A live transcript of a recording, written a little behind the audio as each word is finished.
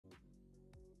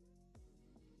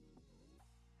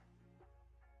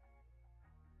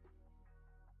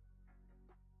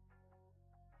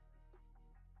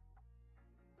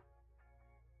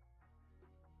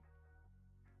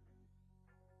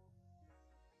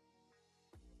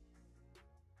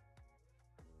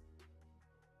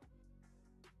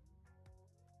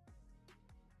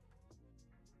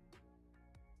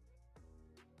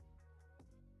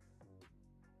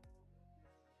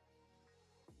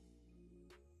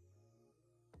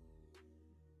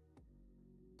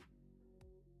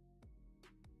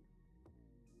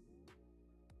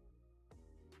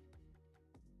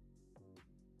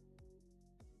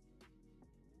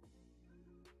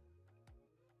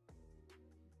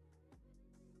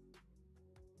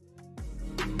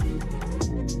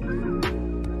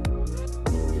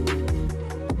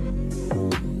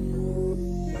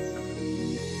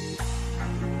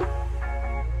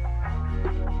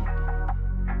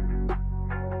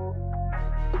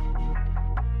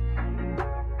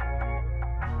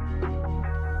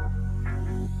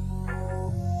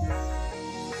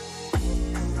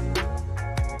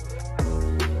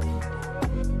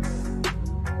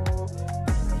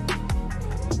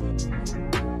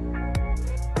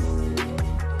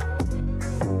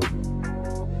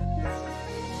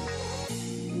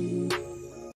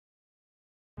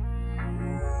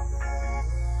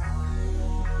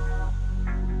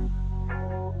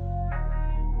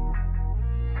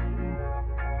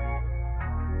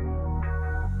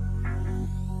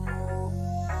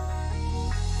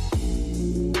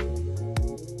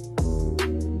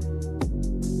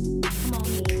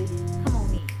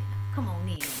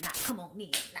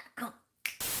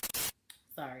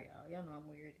Sorry, y'all. Y'all know I'm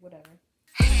weird. Whatever.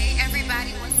 Hey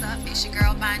everybody, what's up? It's your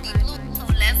girl BondyBlue. So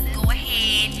let's go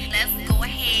ahead.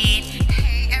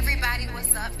 Hey everybody,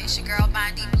 what's up? It's your girl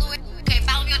BondyBlue. Okay,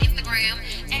 follow me on Instagram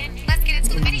and let's get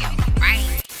into the video,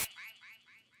 right?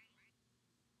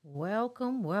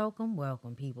 Welcome,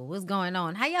 people. What's going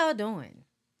on? How y'all doing?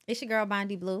 It's your girl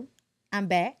BondyBlue. I'm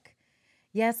back.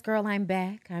 Yes, girl, I'm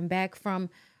back. I'm back from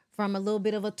a little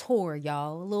bit of a tour,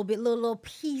 y'all. A little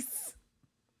piece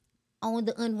on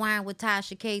the Unwind with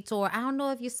Tasha K tour. I don't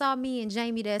know if you saw me and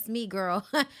Jamie. That's me, girl.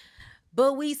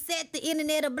 But we set the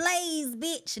internet ablaze,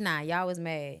 bitch. Nah, y'all was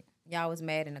mad. Y'all was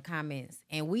mad in the comments.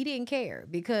 And we didn't care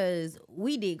because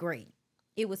we did great.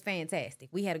 It was fantastic.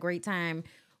 We had a great time.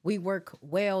 We work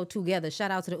well together.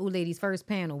 Shout out to the Ooh Ladies First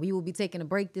panel. We will be taking a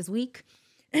break this week.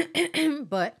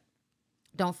 But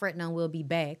don't fret, none. We'll be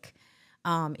back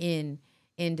in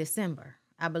December.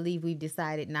 I believe we've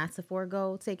decided not to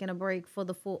forego taking a break for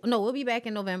the full. No, we'll be back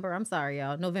in November. I'm sorry,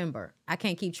 y'all. November. I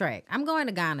can't keep track. I'm going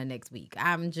to Ghana next week.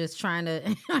 I'm just trying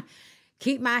to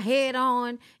keep my head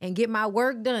on and get my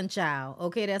work done, child.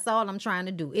 Okay, that's all I'm trying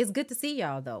to do. It's good to see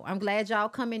y'all, though. I'm glad y'all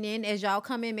coming in. As y'all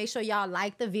come in, make sure y'all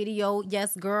like the video.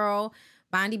 Yes, girl.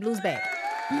 BondyBlue's back.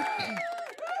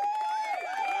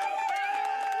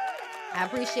 I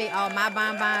appreciate all my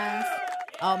bonbons,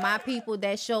 all my people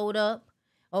that showed up,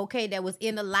 okay, that was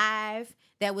in the live,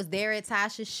 that was there at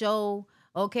Tasha's show,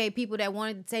 okay, people that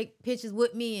wanted to take pictures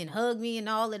with me and hug me and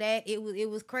all of that. It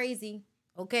was crazy,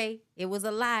 okay? It was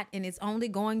a lot, and it's only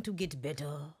going to get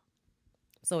better.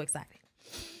 So excited.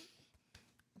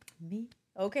 Me?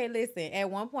 Okay, listen, at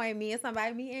one point, me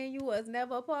and you was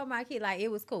never a part of my kid. Like, it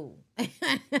was cool.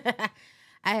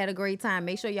 I had a great time.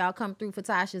 Make sure y'all come through for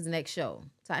Tasha's next show.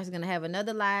 Tasha's going to have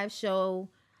another live show.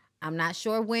 I'm not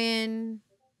sure when,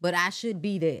 but I should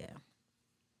be there.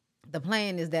 The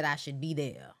plan is that I should be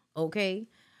there, okay?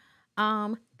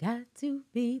 Got to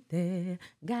be there.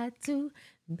 Got to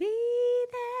be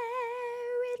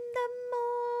there in the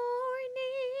morning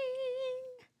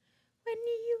when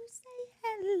you say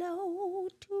hello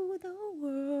to the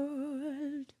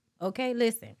world. Okay,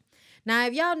 listen. Now,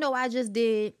 if y'all know, I just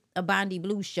did a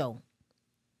BondyBlue show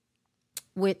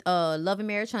with Love and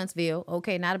Marriage Huntsville.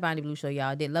 Okay, not a BondyBlue show, y'all.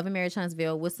 I did Love and Marriage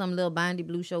Huntsville with some little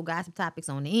BondyBlue show gossip topics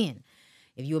on the end.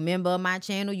 If you're a member of my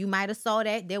channel, you might have saw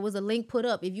that. There was a link put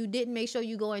up. If you didn't, make sure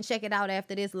you go and check it out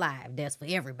after this live. That's for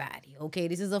everybody, okay?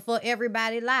 This is a for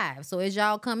everybody live. So as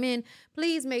y'all come in,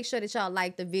 please make sure that y'all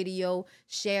like the video,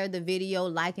 share the video,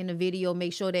 liking the video.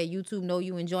 Make sure that YouTube know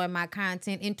you enjoy my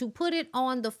content and to put it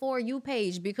on the For You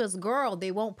page because, girl,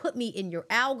 they won't put me in your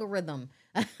algorithm.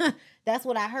 That's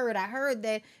what I heard. I heard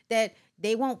that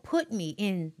they won't put me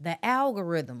in the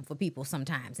algorithm for people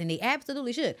sometimes, and they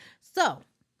absolutely should. So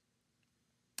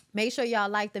make sure y'all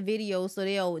like the video so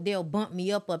they'll bump me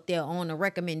up there on the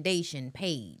recommendation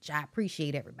page. I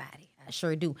appreciate everybody. I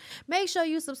sure do. Make sure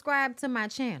you subscribe to my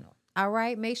channel. All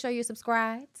right? Make sure you're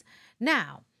subscribed.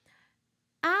 Now,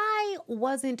 I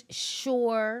wasn't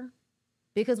sure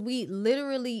because we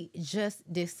literally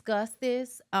just discussed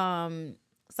this.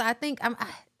 So I think I'm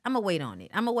gonna wait on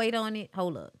it.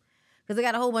 Hold up. Because I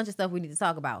got a whole bunch of stuff we need to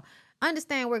talk about.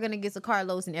 Understand we're going to get to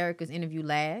Carlos and Erica's interview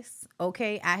last.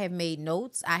 Okay, I have made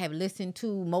notes. I have listened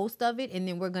to most of it, and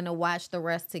then we're going to watch the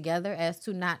rest together as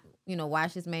to not,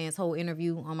 watch this man's whole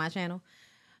interview on my channel.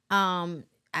 I'm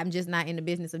just not in the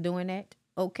business of doing that.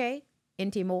 Okay,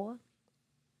 NT more.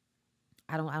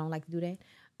 I don't like to do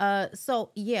that. So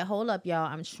yeah, hold up, y'all.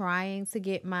 I'm trying to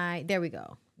get my. There we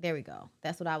go.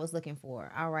 That's what I was looking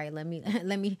for. All right, let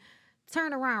me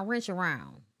turn around, wrench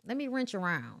around. Let me wrench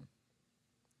around.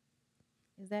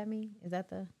 Is that me? That's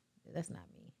not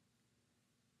me.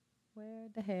 Where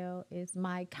the hell is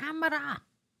my camera?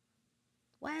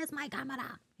 Where's my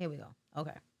camera? Here we go.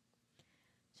 Okay.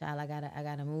 Child, I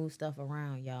gotta move stuff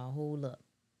around, y'all. Hold up.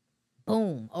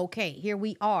 Boom. Okay, here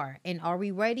we are. And are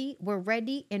we ready? We're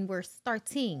ready and we're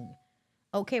starting.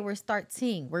 Okay, we're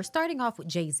starting off with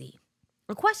Jay-Z.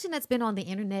 A question that's been on the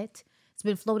internet. It's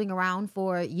been floating around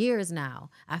for years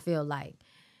now, I feel like.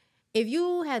 If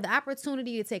you had the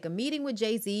opportunity to take a meeting with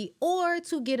Jay-Z or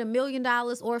to get $1 million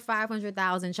or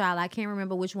 500,000, child, I can't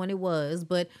remember which one it was,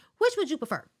 but which would you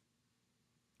prefer?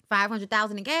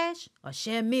 500,000 in cash or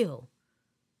share meal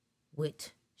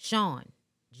with Sean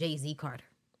Jay-Z Carter?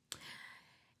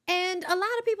 And a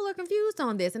lot of people are confused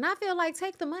on this, and I feel like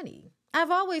take the money.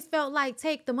 I've always felt like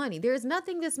take the money. There's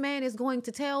nothing this man is going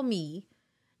to tell me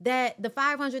that the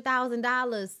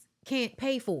 $500,000 can't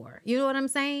pay for. You know what I'm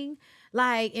saying?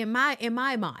 Like in my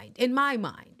mind,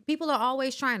 People are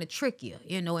always trying to trick you,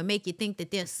 and make you think that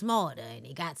they're smarter and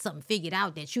they got something figured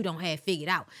out that you don't have figured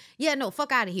out. Yeah, no,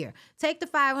 fuck out of here. Take the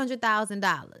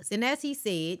 $500,000. And as he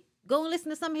said, go and listen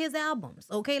to some of his albums.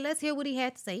 Okay, let's hear what he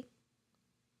had to say.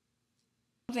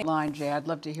 Line, Jay, I'd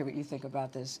love to hear what you think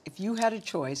about this. If you had a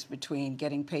choice between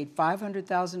getting paid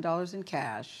 $500,000 in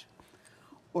cash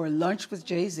or lunch with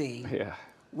Jay-Z,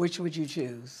 which would you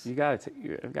choose? You gotta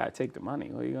take the money.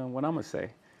 What I'm gonna say?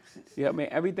 Yeah, I mean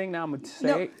everything that I'm gonna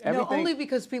say. No, only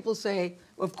because people say,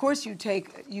 of course you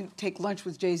take lunch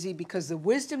with Jay-Z because the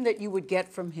wisdom that you would get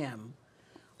from him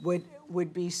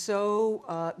would be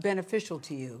so beneficial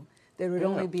to you. There would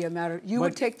only be a matter. You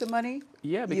would take the money.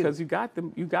 Yeah, because you got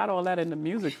all that in the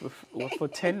music for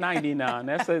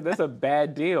 $10.99. That's a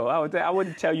bad deal. I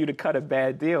wouldn't tell you to cut a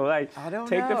bad deal. Like I don't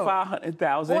take know. the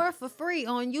 $500,000 or for free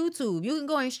on YouTube. You can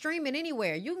go and stream it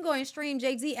anywhere. You can go and stream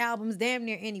Jay-Z albums damn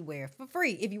near anywhere for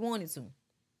free if you wanted to.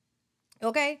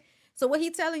 Okay. So what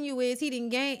he telling you is he didn't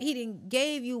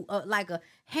gave you like a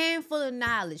handful of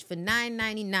knowledge for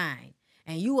 $9.99,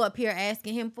 and you up here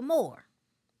asking him for more.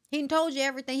 He done told you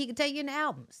everything he could tell you in the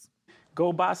albums.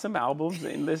 Go buy some albums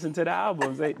and listen to the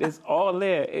albums. It's all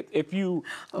there. If you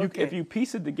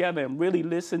piece it together and really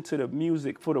listen to the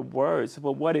music for the words,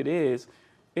 for what it is,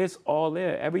 it's all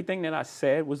there. Everything that I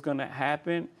said was gonna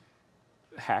happen,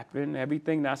 happened.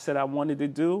 Everything that I said I wanted to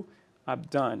do, I've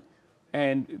done.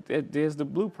 And there's the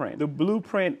blueprint. The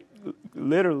blueprint,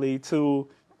 literally, to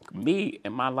me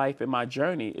and my life and my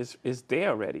journey is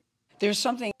there already. There's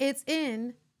something. It's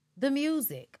in the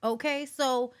music, okay?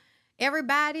 So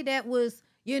everybody that was,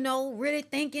 really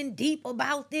thinking deep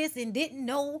about this and didn't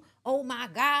know, oh my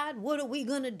God, what are we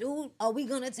gonna do? Are we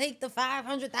gonna take the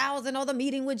 $500,000 or the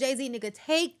meeting with Jay-Z? Nigga,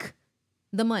 take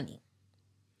the money.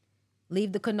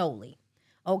 Leave the cannoli,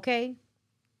 okay?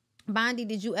 Bondy,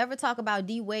 did you ever talk about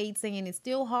D. Wade saying it's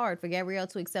still hard for Gabrielle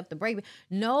to accept the break?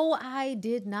 No, I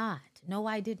did not. No,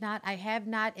 I did not. I have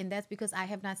not, and that's because I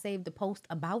have not saved the post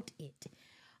about it.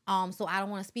 So I don't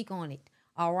want to speak on it.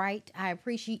 All right. I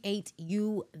appreciate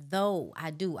you, though. I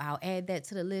do. I'll add that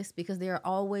to the list because there are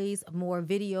always more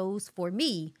videos for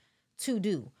me to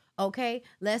do. Okay,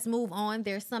 let's move on.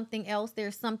 There's something else.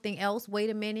 Wait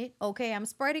a minute. Okay, I'm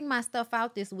spreading my stuff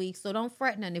out this week, so don't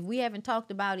fret none. If we haven't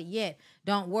talked about it yet,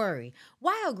 don't worry.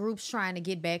 Why are groups trying to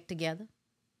get back together?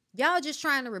 Y'all just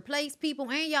trying to replace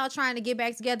people and y'all trying to get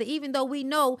back together, even though we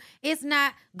know it's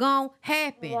not gonna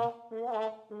happen.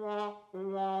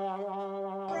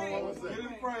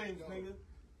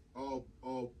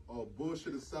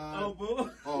 Bullshit aside,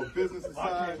 business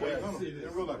aside,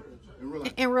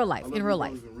 in real life.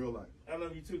 I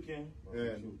love you too, King.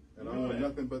 And I want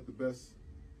nothing but the best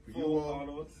for you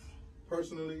all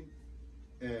personally,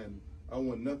 and I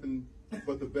want nothing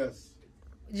but the best.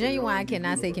 Genuine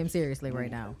cannot take him seriously right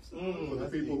now. For the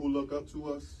people who look up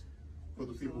to us, for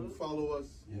the people who follow us,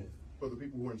 for the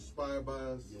people who are inspired by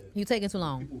us. You taking too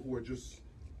long. People who are just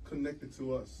connected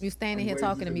to us. You standing here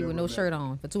talking to me with no shirt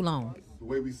on for too long. The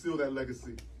way we seal that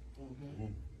legacy.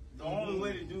 The only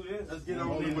way to do this, let's get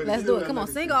on. Let's do it. Come on,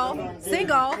 sing off. Let's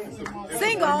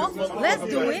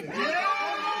do it.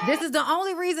 This is the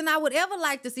only reason I would ever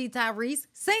like to see Tyrese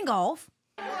sing off.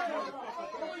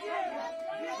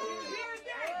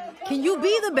 Can you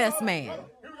be the best man?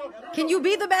 Can you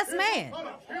be the best man? I'm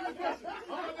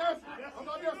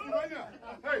not asking right now.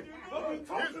 Hey, here's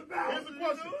the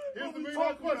question. Here's the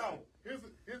million-dollar question. It's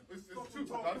two.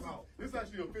 This is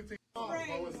actually a 15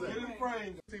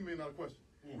 million question.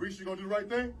 Reese, you gonna do the right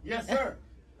thing? Yes, sir.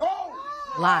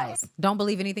 Lies. Don't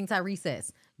believe anything Tyrese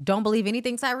says. Don't believe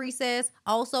anything Tyrese says.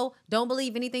 Also, don't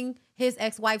believe anything his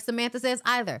ex-wife Samantha says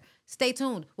either. Stay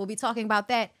tuned. We'll be talking about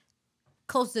that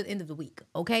close to the end of the week.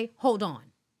 Okay? Hold on.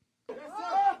 I've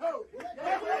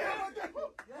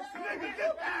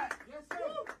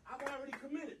already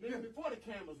committed, nigga, before the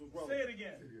cameras was rolling. Say it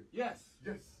again. Yes.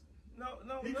 No.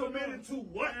 He committed to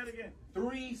what? Say it again.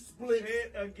 3 splits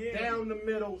down the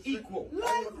middle equal.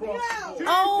 All across the board.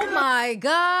 Oh my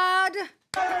God.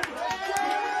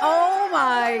 Oh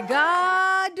my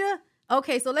God.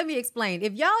 Okay, so let me explain.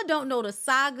 If y'all don't know the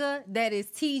saga that is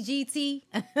TGT,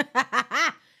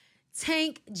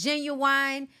 Tank,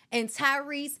 Genuine, and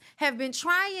Tyrese have been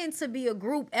trying to be a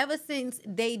group ever since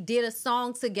they did a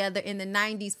song together in the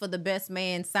 90s for the Best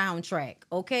Man soundtrack,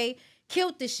 okay?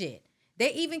 Killed the shit.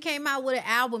 They even came out with an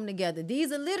album together.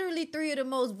 These are literally 3 of the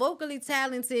most vocally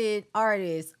talented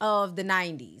artists of the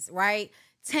 90s, right?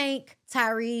 Tank,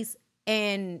 Tyrese,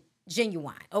 and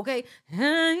Genuine, okay?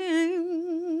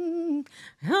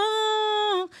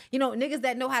 Niggas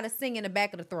that know how to sing in the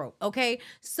back of the throat, okay?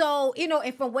 So,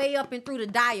 and from way up and through the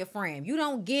diaphragm. You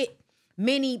don't get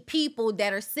many people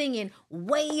that are singing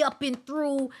way up and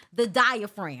through the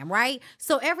diaphragm, right?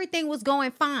 So everything was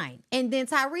going fine. And then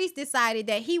Tyrese decided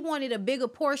that he wanted a bigger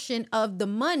portion of the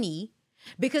money,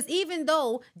 because even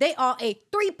though they are a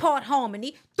three-part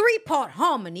harmony,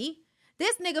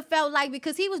 this nigga felt like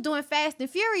because he was doing Fast and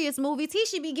Furious movies, he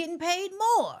should be getting paid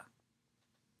more.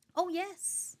 Oh,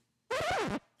 yes.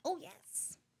 Oh,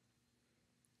 yes.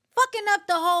 Fucking up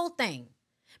the whole thing.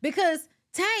 Because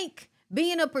Tank,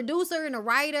 being a producer and a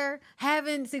writer,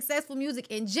 having successful music,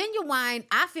 and Genuine,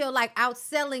 I feel like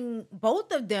outselling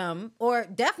both of them, or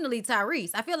definitely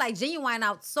Tyrese. I feel like Genuine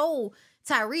outsold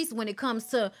Tyrese when it comes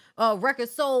to record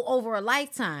sold over a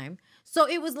lifetime. So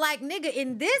it was like, nigga,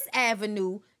 in this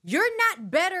avenue, you're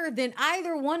not better than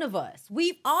either one of us.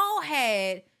 We've all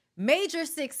had major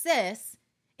success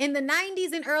in the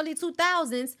 90s and early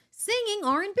 2000s singing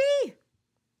R&B.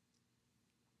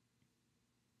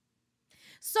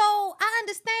 So I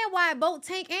understand why both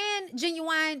Tank and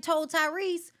Genuine told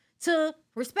Tyrese to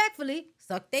respectfully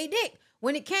suck they dick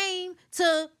when it came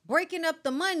to breaking up the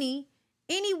money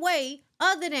any way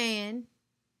other than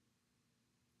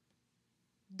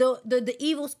the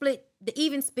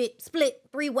even split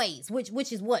 3 ways,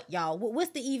 which is what, y'all?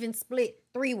 What's the even split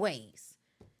 3 ways?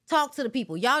 Talk to the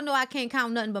people. Y'all know I can't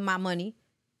count nothing but my money,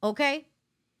 okay?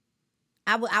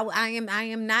 I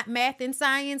am not math and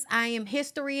science. I am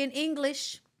history and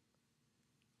English.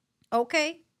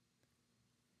 Okay?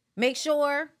 Make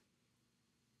sure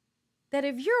that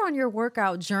if you're on your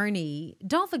workout journey,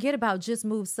 don't forget about Just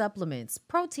Move supplements,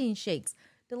 protein shakes,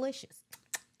 delicious.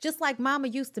 Just like Mama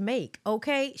used to make,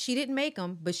 okay? She didn't make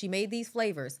them, but she made these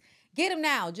flavors. Get them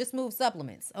now, Just Move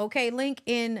supplements, okay? Link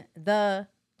in the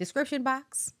description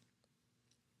box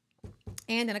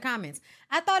and in the comments.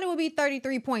 I thought it would be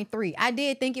 33.3. I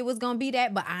did think it was going to be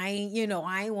that, but I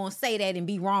ain't want to say that and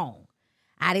be wrong.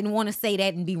 I didn't want to say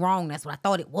that and be wrong. That's what I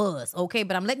thought it was, okay?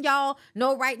 But I'm letting y'all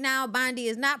know right now, Bondy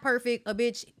is not perfect. A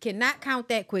bitch cannot count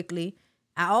that quickly.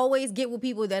 I always get with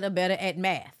people that are better at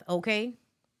math, okay?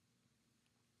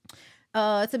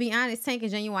 To be honest, Tank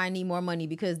and Genuine need more money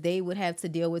because they would have to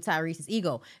deal with Tyrese's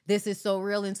ego. This is so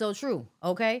real and so true,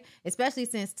 okay? Especially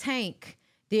since Tank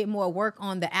did more work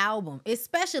on the album.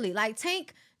 Especially, like,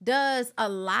 Tank does a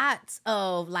lot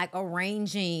of, like,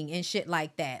 arranging and shit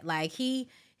like that. Like, he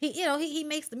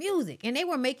makes the music. And they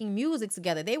were making music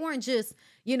together. They weren't just,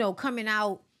 coming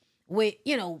out with,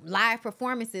 live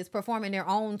performances, performing their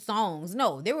own songs.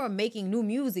 No, they were making new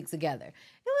music together. It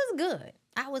was good.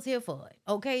 I was here for it,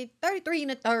 okay? 33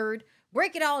 1/3.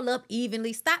 Break it all up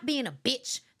evenly. Stop being a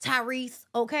bitch, Tyrese,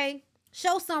 okay?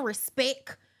 Show some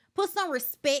respect. Put some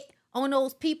respect on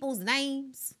those people's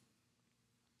names.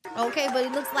 Okay, but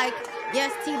it looks like,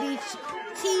 yes,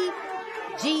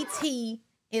 TGT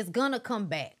is gonna come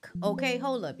back. Okay,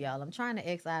 hold up, y'all. I'm trying to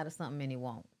X out of something and it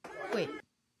won't. Quit.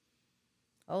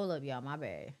 Hold up, y'all. My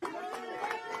bad.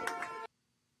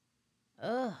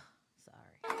 Ugh.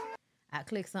 I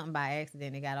clicked something by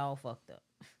accident. It got all fucked up.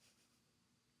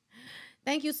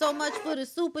 Thank you so much for the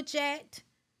super chat.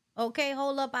 Okay,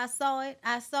 hold up. I saw it.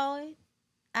 I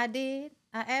did.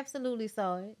 I absolutely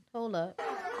saw it. Hold up.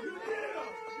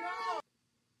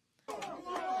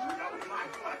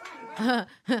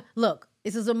 Look,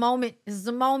 this is a moment. This is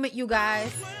a moment, you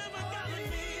guys.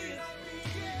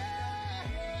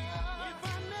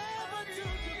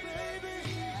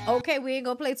 Okay, we ain't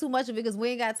gonna play too much of it because we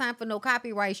ain't got time for no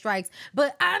copyright strikes.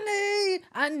 But I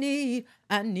need.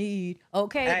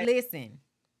 Okay, hey. Listen.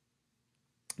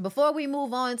 Before we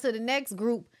move on to the next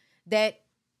group that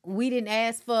we didn't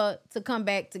ask for to come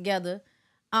back together,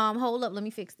 hold up, let me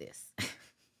fix this.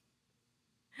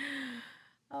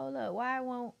 Hold up, why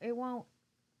it won't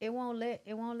let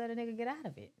a nigga get out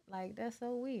of it? Like, that's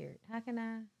so weird. How can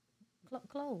I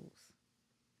close?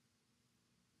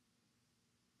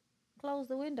 Close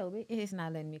the window. It's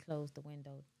not letting me close the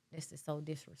window. This is so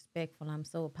disrespectful. I'm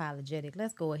so apologetic.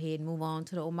 Let's go ahead and move on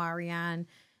to the Omarion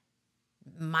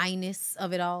minus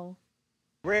of it all.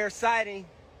 Rare sighting.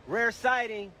 Rare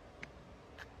sighting.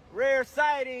 Rare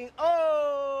sighting.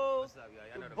 Oh, what's up,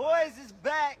 y'all? The boys is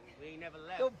back. We ain't never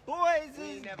left. The boys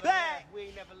is back. We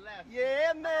ain't never left.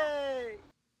 Yeah, man.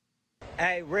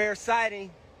 Hey, rare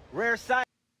sighting. Rare sighting.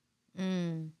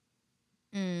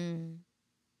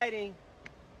 Sighting.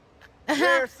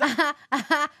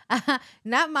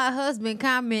 Not my husband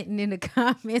commenting in the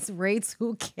comments, Ray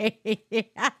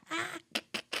 2K.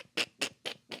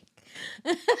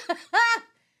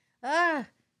 That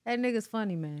nigga's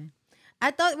funny, man.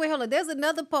 I thought, wait, hold on. There's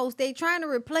another post. They trying to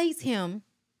replace him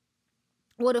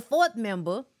with a 4th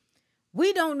member.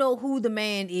 We don't know who the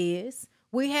man is.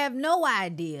 We have no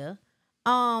idea.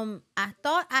 I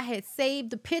thought I had saved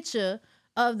the picture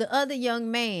of the other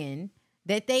young man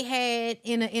that they had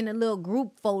in a little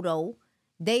group photo,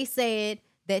 they said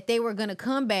that they were gonna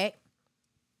come back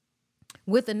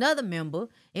with another member.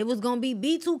 It was gonna be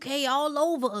B2K all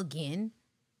over again.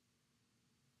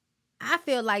 I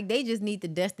feel like they just need the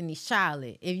Destiny's Child,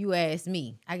 if you ask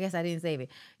me. I guess I didn't save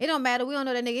it. It don't matter. We don't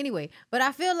know that nigga anyway. But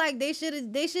I feel like they should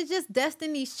just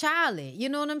Destiny's Child it. You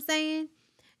know what I'm saying?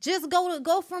 Just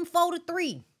go from 4 to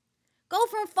 3. Go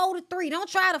from 4 to 3. Don't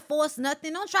try to force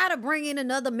nothing. Don't try to bring in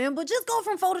another member. Just go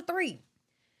from 4 to 3.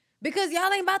 Because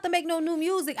y'all ain't about to make no new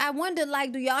music. I wonder,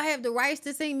 like, do y'all have the rights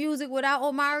to sing music without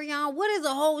Omarion? What is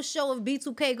a whole show of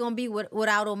B2K gonna be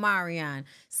without Omarion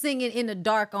singing in the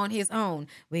dark on his own?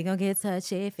 We gonna get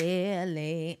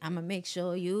touchy-feely. I'ma make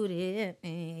sure you did.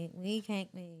 We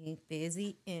can't be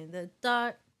busy in the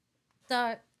dark.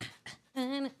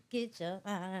 And get your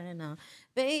eye on.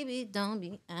 Baby, don't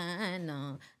be I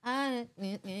know.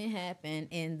 It happen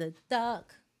in the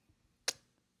dark.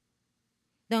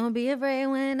 Don't be afraid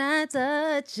when I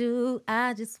touch you.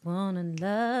 I just wanna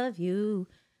love you.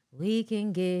 We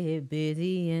can get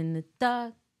busy in the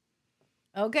dark.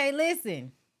 Okay,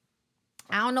 listen.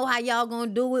 I don't know how y'all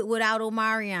gonna do it without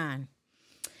Omarion.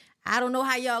 I don't know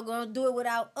how y'all gonna do it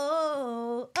without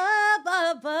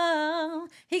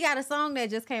He got a song that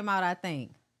just came out, I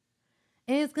think.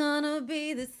 It's gonna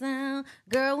be the sound,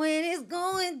 girl, when it's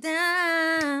going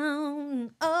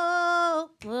down.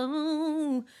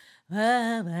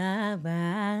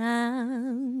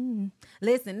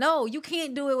 Listen, no, you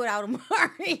can't do it without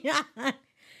Omarion.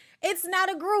 It's not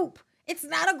a group. It's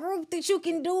not a group that you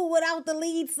can do without the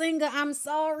lead singer. I'm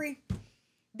sorry.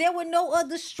 There were no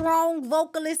other strong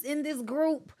vocalists in this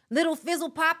group. Little Fizzle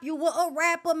Pop, you were a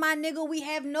rapper, my nigga. We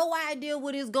have no idea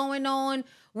what is going on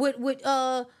with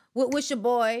your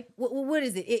boy. What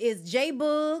is it? It is J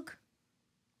Boog.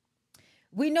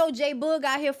 We know J Boog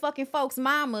out here fucking folks'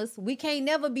 mamas. We can't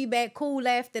never be back cool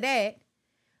after that.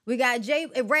 We got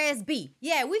Raz B.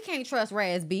 Yeah, we can't trust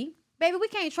Raz B. Baby, we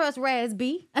can't trust Raz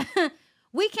B.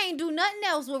 We can't do nothing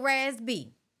else with Raz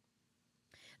B.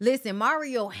 Listen,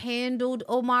 Mario handled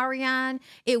Omarion.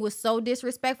 It was so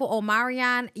disrespectful.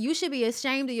 Omarion, you should be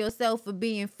ashamed of yourself for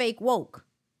being fake woke.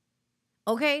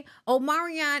 Okay?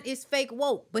 Omarion is fake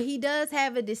woke, but he does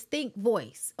have a distinct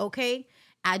voice, okay?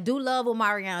 I do love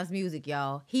Omarion's music,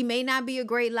 y'all. He may not be a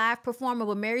great live performer,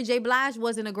 but Mary J. Blige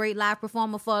wasn't a great live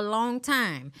performer for a long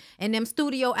time. And them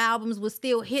studio albums was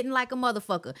still hitting like a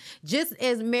motherfucker. Just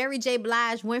as Mary J.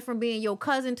 Blige went from being your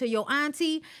cousin to your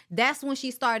auntie, that's when she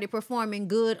started performing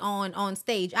good on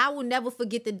stage. I will never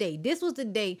forget the day. This was the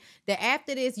day that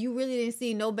after this, you really didn't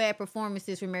see no bad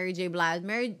performances from Mary J. Blige.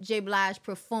 Mary J. Blige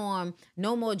performed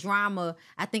No More Drama,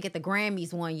 I think at the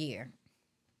Grammys one year.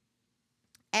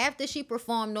 After she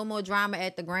performed No More Drama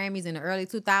at the Grammys in the early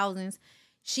 2000s,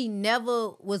 she never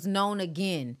was known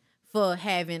again for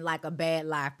having like a bad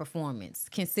live performance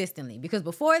consistently. Because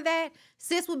before that,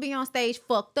 sis would be on stage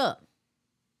fucked up.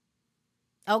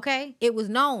 Okay? It was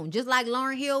known. Just like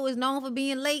Lauryn Hill was known for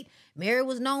being late, Mary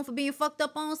was known for being fucked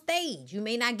up on stage. You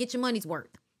may not get your money's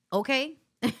worth. Okay?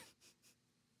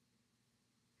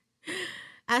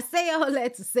 I say all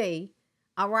that to say,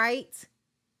 all right?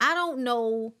 I don't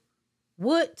know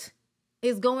what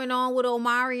is going on with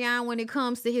Omarion when it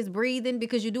comes to his breathing,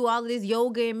 because you do all of this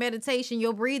yoga and meditation,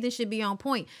 your breathing should be on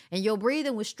point. And your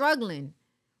breathing was struggling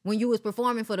when you was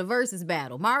performing for the versus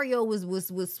battle. Mario was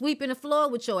sweeping the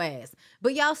floor with your ass.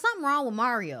 But y'all, something wrong with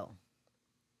Mario.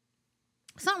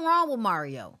 Something wrong with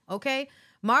Mario, okay?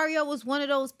 Mario was one of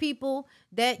those people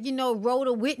that, you know, wrote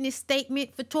a witness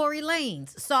statement for Tory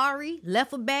Lanez. Sorry,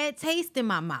 left a bad taste in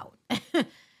my mouth.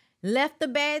 Left a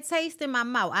bad taste in my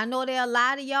mouth. I know there are a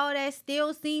lot of y'all that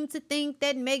still seem to think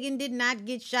that Megan did not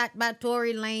get shot by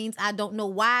Tory Lanez. I don't know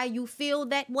why you feel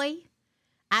that way.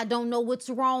 I don't know what's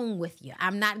wrong with you.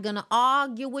 I'm not going to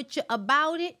argue with you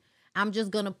about it. I'm just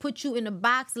going to put you in a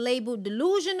box labeled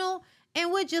delusional,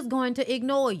 and we're just going to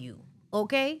ignore you,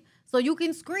 okay? So you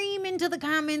can scream into the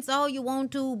comments all you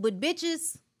want to, but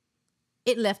bitches,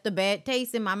 it left a bad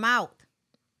taste in my mouth,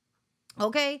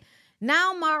 okay?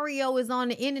 Now Mario is on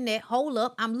the internet. Hold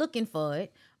up, I'm looking for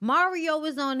it. Mario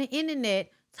is on the internet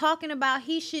talking about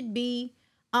he should be,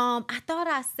 I thought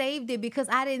I saved it because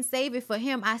I didn't save it for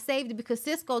him. I saved it because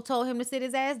Cisco told him to sit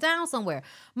his ass down somewhere.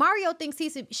 Mario thinks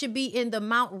he should be in the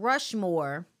Mount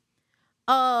Rushmore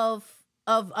of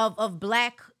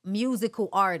black musical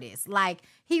artists. Like,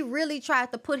 he really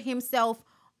tried to put himself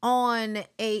on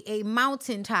a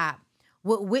mountaintop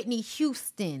with Whitney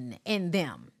Houston and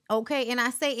them. Okay, and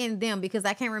I say in them because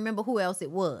I can't remember who else it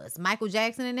was. Michael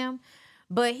Jackson and them.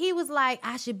 But he was like,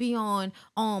 I should be on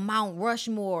Mount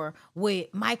Rushmore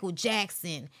with Michael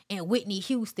Jackson and Whitney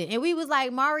Houston. And we was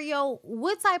like, Mario,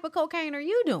 what type of cocaine are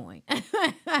you doing?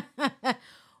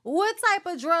 What type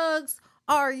of drugs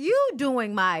are you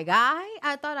doing, my guy?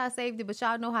 I thought I saved it, but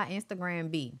y'all know how Instagram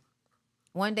be.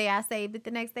 One day I saved it,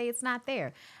 the next day it's not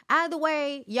there. Either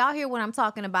way, y'all hear what I'm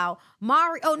talking about.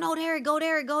 Mario, oh no, there it go,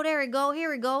 there it go, there it go,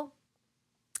 here it go.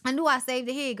 I knew I saved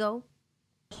it, here it go.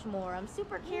 More. I'm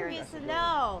super curious to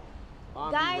know.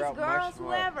 Guys, girls,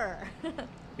 whoever.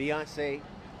 Beyonce,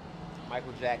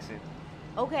 Michael Jackson.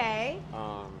 Okay.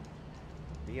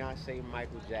 Beyonce,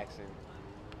 Michael Jackson.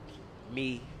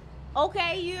 Me.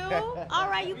 Okay, you. All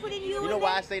right, you put in you. You know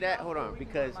why I say that? Hold on.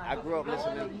 Because I grew up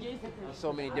listening to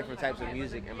so many different types of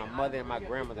music, and my mother and my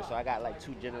grandmother, so I got like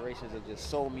 2 generations of just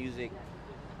soul music,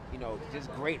 you know,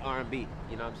 just great R&B,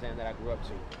 you know what I'm saying, that I grew up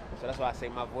to. So that's why I say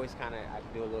my voice kind of, I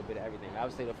can do a little bit of everything. I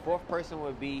would say the fourth person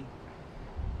would be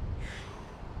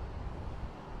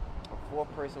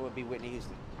Whitney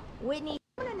Houston. Whitney,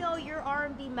 I want to know your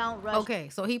R&B Mount Rushmore. Okay,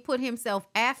 so he put himself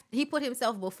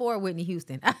before Whitney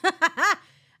Houston.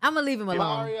 I'm gonna leave him alone.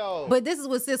 Mario. But this is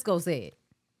what Cisco said.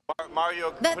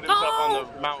 Mario put himself on the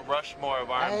Mount Rushmore of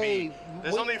R&B. Hey,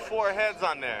 there's only 4 heads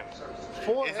on there.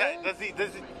 4 Is heads? that,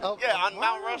 does he, yeah, on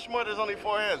Mount Rushmore, there's only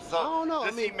 4 heads. So I don't know.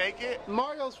 Does he make it?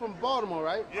 Mario's from Baltimore,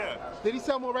 right? Yeah. Did he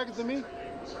sell more records than me?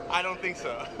 I don't think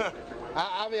so.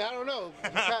 I mean, I don't know.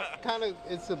 Kind of,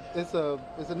 it's a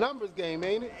numbers game,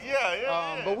 ain't it?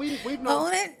 Yeah. But we've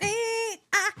known.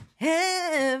 I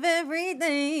have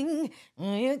everything.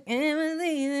 You can't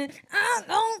believe it. I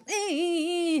don't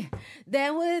think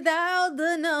that without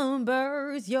the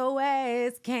numbers, your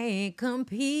ass can't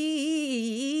compete.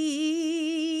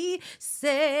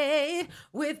 Say,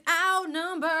 without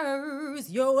numbers,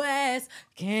 your ass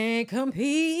can't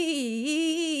compete.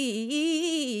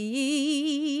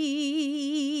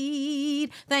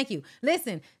 Thank you.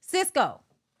 Listen, Cisco.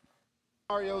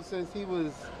 Mario, since he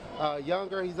was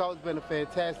younger, he's always been a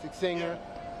fantastic singer.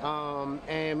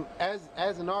 And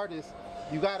as an artist,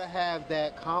 you gotta have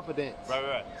that confidence.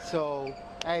 Right. So,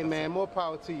 hey man, more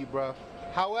power to you, bro.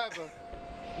 However,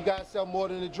 you gotta sell more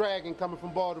than a dragon coming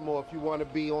from Baltimore if you want to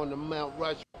be on the Mount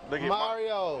Rushmore.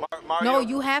 Mario. No,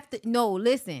 you have to. No,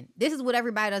 listen. This is what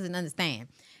everybody doesn't understand.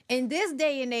 In this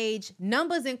day and age,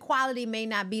 numbers and quality may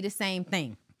not be the same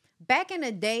thing. Back in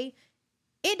the day,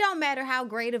 it don't matter how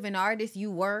great of an artist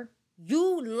you were.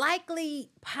 You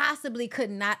likely, possibly could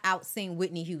not out-sing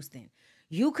Whitney Houston.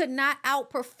 You could not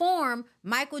outperform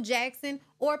Michael Jackson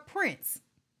or Prince.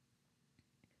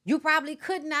 You probably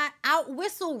could not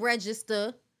out-whistle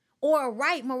register or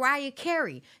write Mariah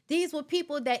Carey. These were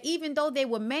people that even though they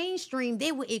were mainstream,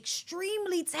 they were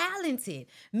extremely talented,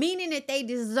 meaning that they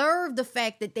deserved the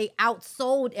fact that they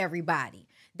outsold everybody.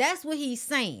 That's what he's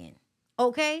saying,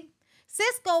 okay?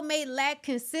 Cisco may lack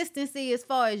consistency as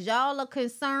far as y'all are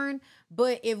concerned,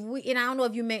 but if we, and I don't know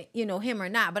if you met, him or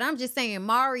not, but I'm just saying,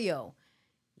 Mario,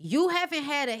 you haven't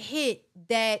had a hit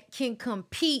that can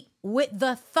compete with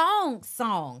the thong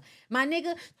song. My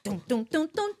nigga, dum dum dum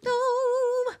dum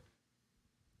dum.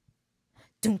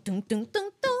 Dum dum dum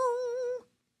dum dum.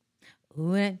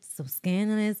 Ooh, that's so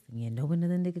scandalous. You know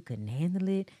another nigga couldn't handle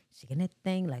it. Shaking that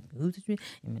thing like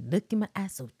and look in my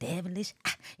eyes so devilish.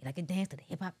 You like to dance to the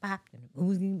hip hop pop and the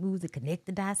moves that connect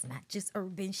the dots. Not just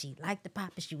urban. She liked the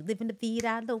pop and she was living the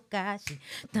vida loca. She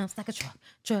dumps like a truck.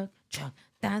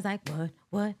 Thighs like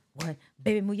what?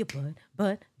 Baby, move your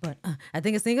butt. I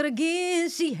think I sing it again.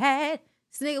 She had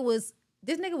this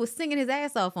nigga was singing his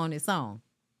ass off on this song.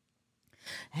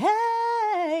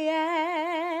 Hey,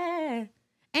 yeah.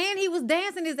 And he was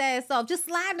dancing his ass off, just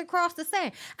sliding across the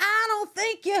sand. I don't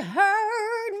think you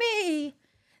heard me.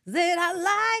 Said I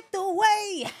like the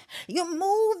way you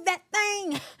move that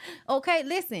thing. Okay,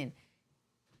 listen.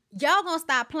 Y'all gonna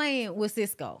stop playing with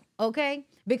Cisco, okay?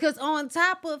 Because on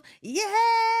top of,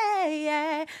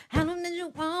 yeah, how long did you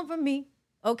want from me?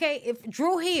 Okay, if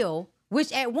Drew Hill,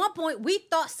 which at one point we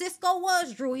thought Cisco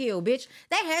was Drew Hill, bitch.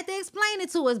 They had to explain it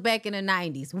to us back in the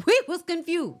 90s. We was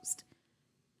confused.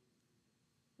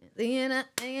 When a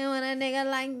nigga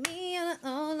like me,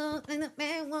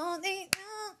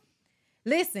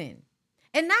 listen,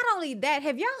 and not only that,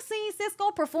 have y'all seen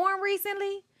Cisco perform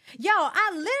recently? Yo,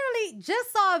 I literally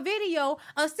just saw a video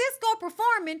of Cisco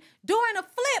performing doing a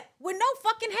flip with no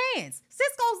fucking hands.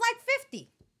 Cisco's like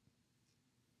 50.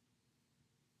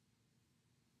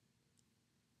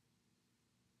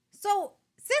 So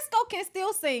Cisco can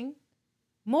still sing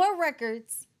more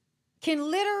records, can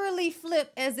literally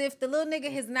flip as if the little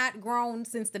nigga has not grown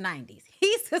since the 90s.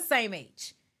 He's the same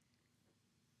age.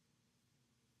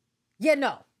 You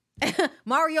know.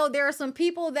 Mario, there are some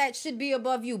people that should be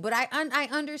above you, but I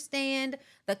understand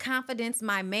the confidence,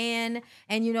 my man.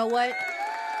 And you know what?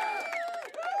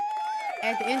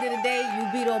 At the end of the day, you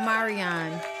beat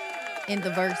Omarion in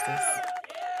the verses.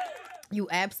 You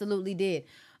absolutely did.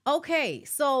 Okay,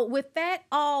 so with that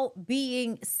all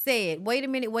being said, wait a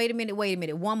minute.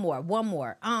 One more.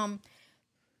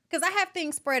 Because I have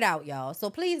things spread out, y'all.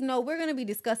 So please know we're going to be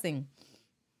discussing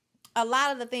a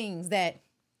lot of the things that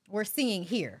we're seeing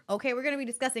here. Okay, we're going to be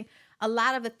discussing a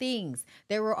lot of the things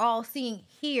that we're all seeing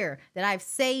here that I've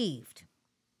saved.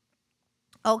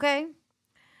 Okay,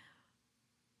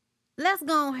 let's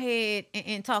go ahead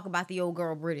and talk about the old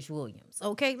girl British Williams.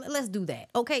 Okay, let's do that.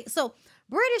 Okay, so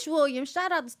British Williams,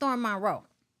 shout out to Storm Monroe.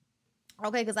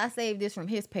 Okay, because I saved this from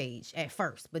his page at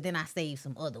first, but then I saved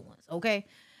some other ones. Okay,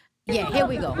 yeah, here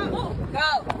we go.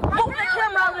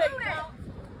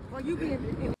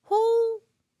 Who,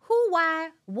 why,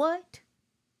 what?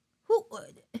 Who?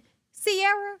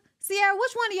 Sierra,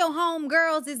 which one of your home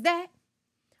girls is that?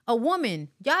 A woman.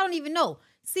 Y'all don't even know.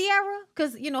 Sierra,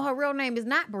 because, you know, her real name is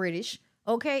not British.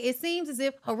 Okay, it seems as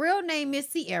if her real name is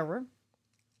Sierra.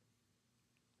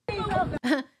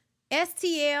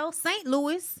 STL, St.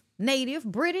 Louis, native,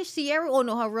 British Sierra. Oh,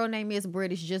 no, her real name is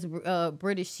British, just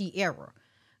British Sierra.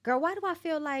 Girl, why do I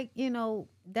feel like, you know,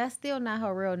 that's still not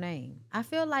her real name? I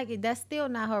feel like that's still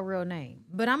not her real name.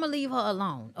 But I'm going to leave her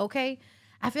alone, okay?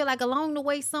 I feel like along the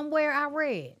way somewhere I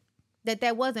read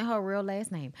that wasn't her real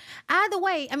last name. Either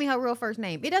way, I mean her real first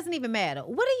name. It doesn't even matter.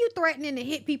 What are you threatening to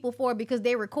hit people for because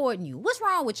they're recording you? What's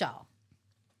wrong with y'all?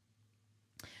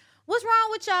 What's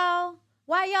wrong with y'all?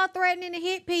 Why y'all threatening to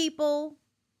hit people?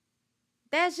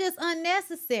 That's just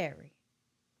unnecessary.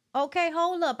 Okay,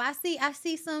 hold up. I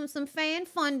see some fan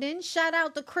funding. Shout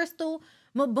out to Crystal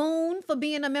Maboon for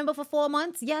being a member for 4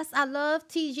 months. Yes, I love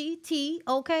TGT.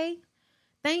 Okay.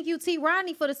 Thank you, T.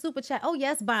 Ronnie, for the super chat. Oh,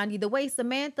 yes, Bondy. The way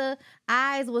Samantha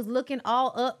eyes was looking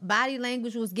all up, body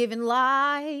language was giving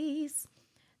lies.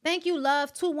 Thank you,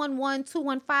 Love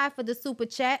 211-215 for the super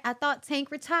chat. I thought Tank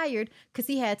retired because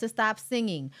he had to stop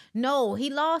singing. No,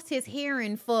 he lost his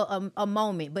hearing for a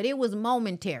moment, but it was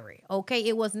momentary. Okay,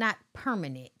 it was not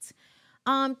permanent.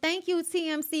 Thank you,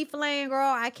 TMC Flame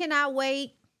Girl. I cannot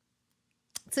wait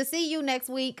to see you next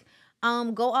week.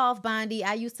 Go off, Bondy.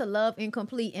 I used to love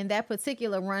Incomplete and that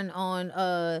particular run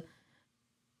on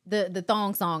the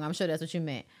thong song. I'm sure that's what you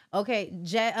meant. Okay,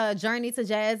 Journey to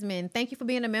Jasmine. Thank you for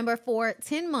being a member for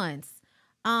 10 months.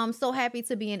 So happy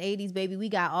to be an 80s baby. We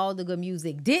got all the good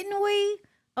music, didn't we?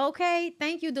 Okay,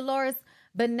 thank you, Dolores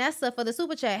Vanessa, for the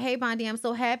super chat. Hey, Bondy, I'm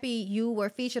so happy you were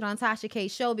featured on Tasha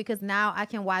K's show because now I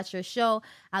can watch your show.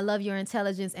 I love your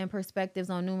intelligence and perspectives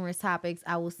on numerous topics.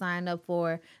 I will sign up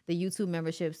for the YouTube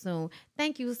membership soon.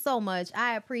 Thank you so much.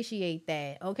 I appreciate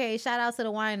that. Okay, shout out to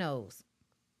the winos.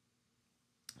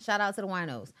 Shout out to the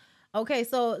winos. Okay,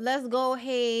 so let's go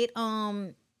ahead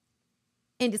and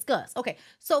discuss. Okay,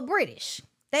 so British.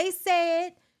 They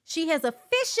said she has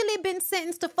officially been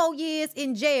sentenced to 4 years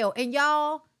in jail. And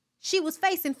y'all, she was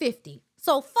facing 50.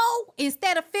 So 4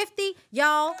 instead of 50,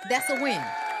 y'all, that's a win.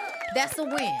 That's a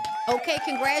win. Okay,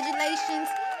 congratulations.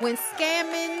 When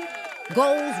scamming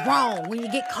goes wrong, when you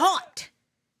get caught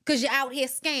because you're out here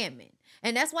scamming.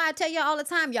 And that's why I tell y'all all the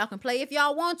time, y'all can play if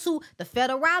y'all want to. The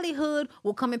federale hood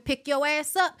will come and pick your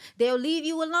ass up. They'll leave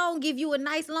you alone, give you a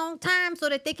nice long time so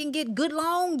that they can get good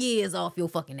long years off your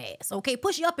fucking ass. Okay,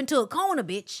 push you up into a corner,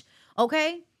 bitch.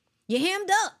 Okay, you hemmed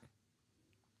up.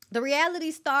 The reality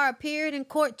star appeared in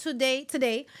court today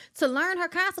to learn her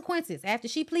consequences after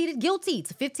she pleaded guilty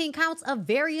to 15 counts of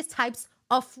various types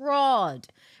of fraud.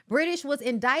 British was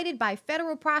indicted by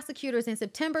federal prosecutors in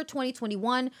September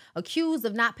 2021, accused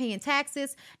of not paying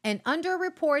taxes and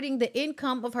underreporting the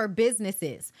income of her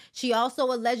businesses. She also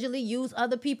allegedly used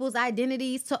other people's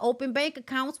identities to open bank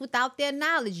accounts without their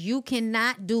knowledge. You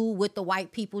cannot do what the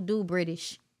white people do,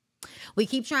 British. We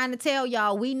keep trying to tell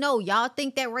y'all, we know y'all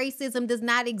think that racism does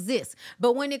not exist.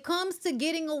 But when it comes to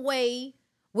getting away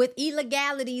with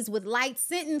illegalities, with light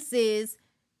sentences,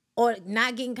 or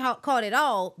not getting caught at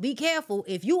all, be careful.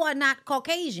 If you are not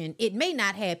Caucasian, it may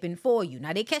not happen for you.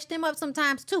 Now, they catch them up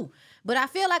sometimes too. But I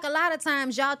feel like a lot of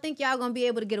times y'all think y'all going to be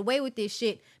able to get away with this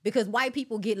shit because white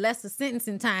people get lesser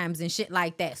sentencing times and shit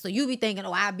like that. So you be thinking,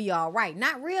 oh, I'll be all right.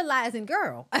 Not realizing,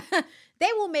 girl,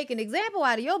 they will make an example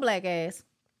out of your black ass.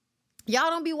 Y'all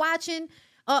don't be watching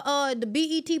the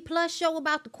BET Plus show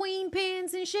about the queen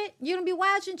pins and shit. You don't be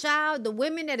watching, child. The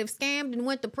women that have scammed and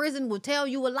went to prison will tell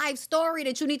you a life story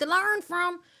that you need to learn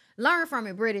from. Learn from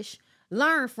it, British.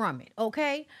 Learn from it,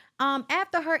 okay?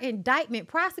 After her indictment,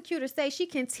 prosecutors say she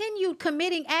continued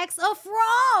committing acts of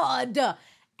fraud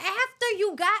After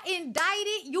you got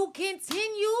indicted, you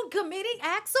continued committing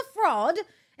acts of fraud,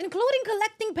 including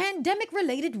collecting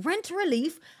pandemic-related rent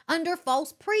relief under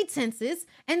false pretenses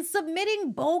and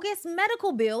submitting bogus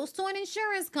medical bills to an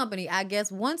insurance company. I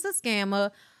guess once a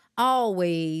scammer,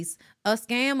 always a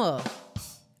scammer.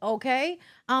 Okay?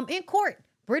 In court,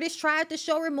 British tried to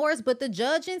show remorse, but the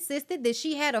judge insisted that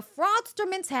she had a fraudster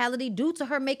mentality due to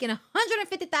her making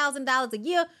 $150,000 a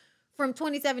year from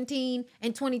 2017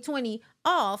 and 2020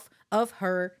 off of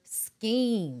her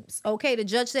schemes. Okay, the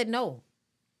judge said no.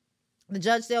 The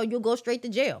judge said, oh, you'll go straight to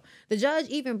jail. The judge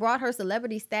even brought her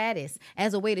celebrity status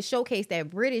as a way to showcase that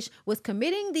British was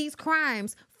committing these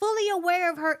crimes fully aware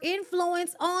of her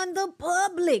influence on the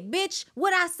public. Bitch,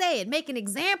 what I said, make an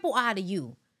example out of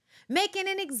you. Making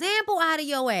an example out of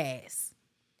your ass.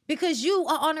 Because you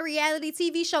are on a reality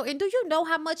TV show. And do you know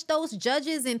how much those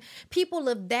judges and people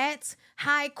of that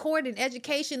high court and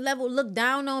education level look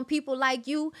down on people like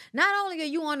you? Not only are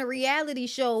you on a reality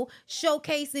show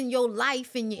showcasing your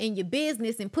life and your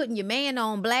business and putting your man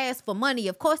on blast for money.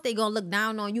 Of course, they're going to look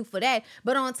down on you for that.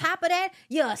 But on top of that,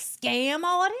 you're a scam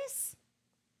artist?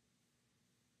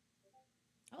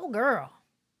 Oh, girl.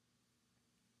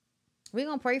 We're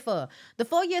going to pray for her. The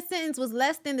 4-year sentence was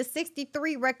less than the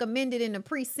 63 recommended in the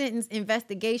pre-sentence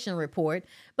investigation report,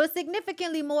 but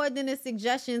significantly more than the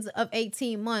suggestions of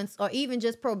 18 months or even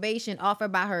just probation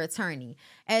offered by her attorney.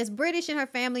 As British and her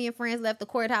family and friends left the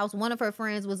courthouse, one of her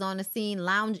friends was on the scene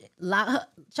lunging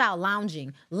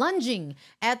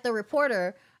at the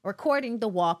reporter, recording the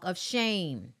walk of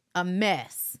shame. A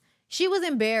mess. She was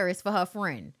embarrassed for her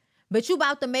friend. But you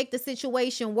about to make the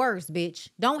situation worse, bitch.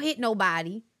 Don't hit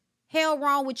nobody. Hell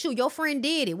wrong with you. Your friend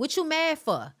did it. What you mad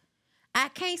for? I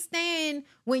can't stand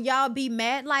when y'all be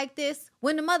mad like this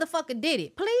when the motherfucker did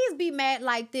it. Please be mad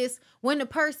like this when the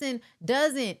person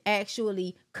doesn't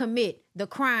actually commit the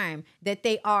crime that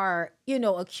they are,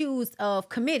 accused of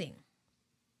committing.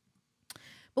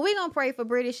 But we're going to pray for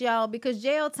British, y'all, because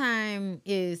jail time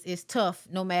is tough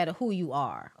no matter who you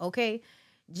are, okay?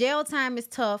 Jail time is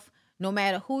tough no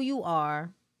matter who you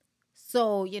are.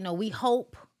 So, we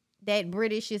hope that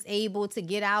British is able to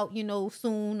get out,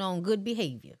 soon on good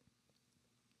behavior.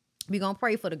 We're going to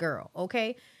pray for the girl,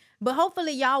 okay? But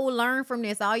hopefully y'all will learn from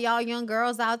this. All y'all young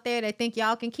girls out there that think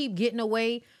y'all can keep getting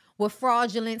away with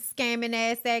fraudulent, scamming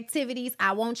ass activities.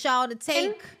 I want y'all to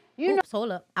take,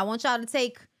 hold up. I want y'all to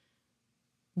take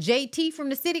JT from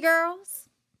the City Girls.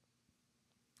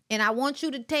 And I want you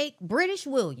to take British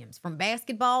Williams from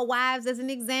Basketball Wives as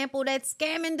an example that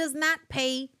scamming does not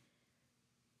pay.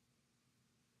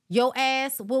 Your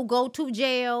ass will go to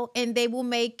jail and they will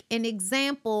make an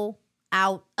example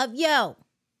out of you.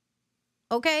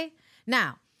 Okay?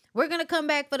 Now, we're going to come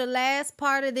back for the last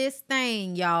part of this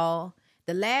thing, y'all.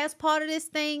 The last part of this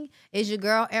thing is your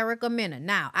girl, Erica Mena.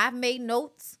 Now, I've made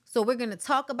notes, so we're going to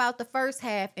talk about the first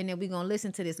half and then we're going to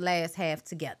listen to this last half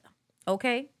together.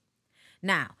 Okay?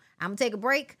 Now, I'm going to take a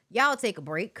break. Y'all take a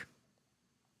break.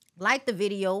 Like the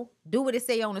video. Do what it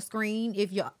say on the screen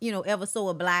if you're, ever so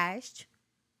obliged.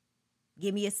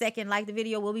 Give me a second, like the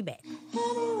video, we'll be back.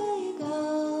 Anywhere you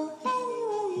go,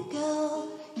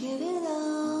 give it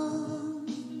on.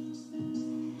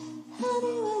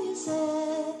 Anywhere you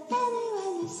said,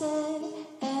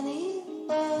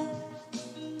 anywhere.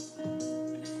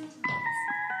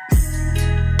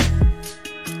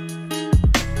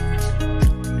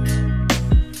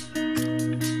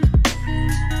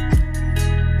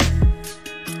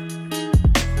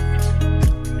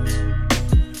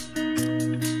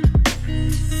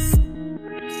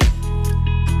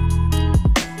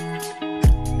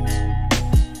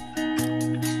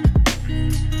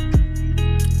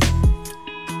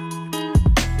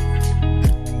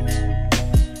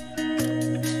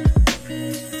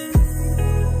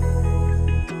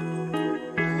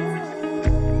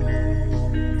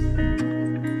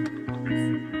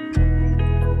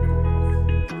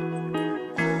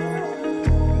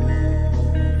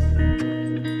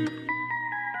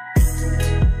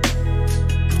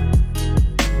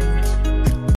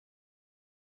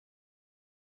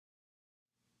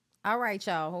 All right,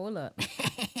 y'all, hold up.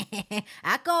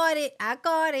 I caught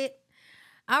it.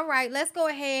 All right, let's go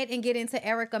ahead and get into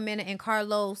Erica Mena and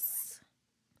Carlos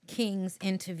King's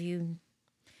interview.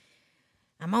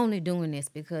 I'm only doing this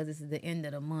because this is the end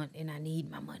of the month and I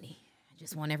need my money. I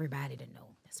just want everybody to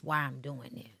know. That's why I'm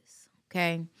doing this,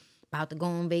 okay? About to go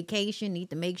on vacation. Need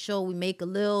to make sure we make a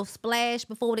little splash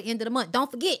before the end of the month.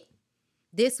 Don't forget,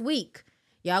 this week,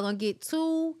 y'all gonna get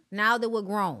 2 Now That We're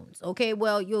Growns. Okay,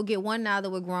 well, you'll get 1 Now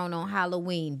That We're Grown on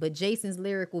Halloween, but Jason's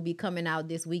Lyric will be coming out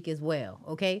this week as well,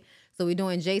 okay? So we're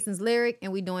doing Jason's Lyric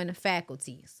and we're doing The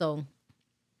Faculty. So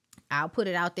I'll put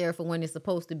it out there for when it's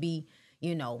supposed to be,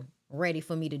 you know, ready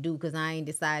for me to do, because I ain't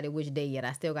decided which day yet.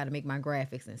 I still got to make my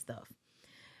graphics and stuff.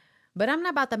 But I'm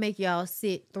not about to make y'all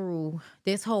sit through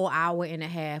this whole hour and a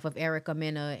half of Erica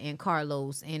Mena and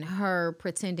Carlos and her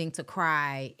pretending to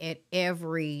cry at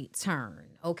every turn,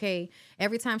 okay?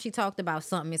 Every time she talked about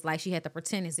something, it's like she had to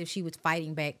pretend as if she was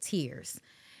fighting back tears.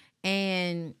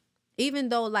 And even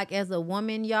though, like, as a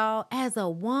woman, y'all, as a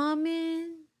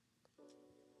woman,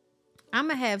 I'm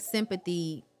going to have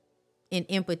sympathy and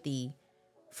empathy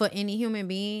for any human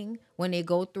being when they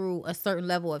go through a certain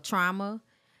level of trauma.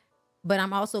 But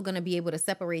I'm also going to be able to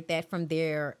separate that from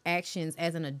their actions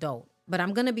as an adult. But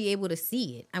I'm going to be able to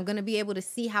see it. I'm going to be able to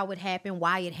see how it happened,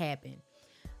 why it happened.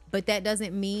 But that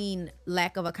doesn't mean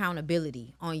lack of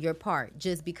accountability on your part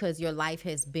just because your life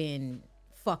has been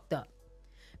fucked up.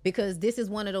 Because this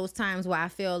is one of those times where I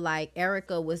feel like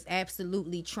Erica was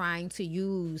absolutely trying to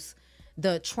use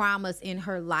the traumas in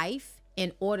her life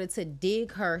in order to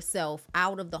dig herself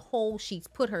out of the hole she's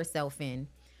put herself in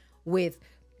with,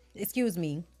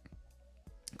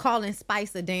 calling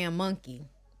Spice a damn monkey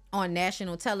on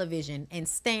national television and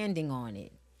standing on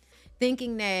it,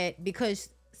 thinking that because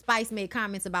Spice made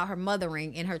comments about her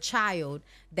mothering and her child,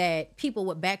 that people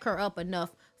would back her up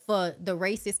enough for the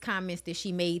racist comments that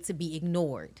she made to be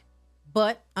ignored.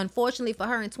 But unfortunately for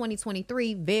her in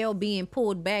 2023, veil being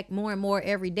pulled back more and more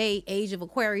every day, age of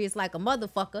Aquarius like a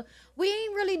motherfucker, we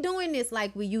ain't really doing this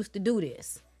like we used to do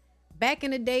this. Back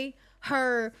in the day,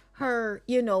 her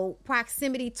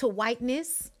proximity to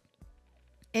whiteness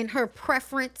and her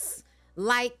preference,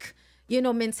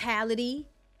 mentality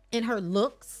and her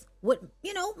looks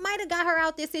might have got her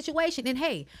out this situation. And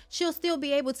hey, she'll still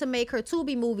be able to make her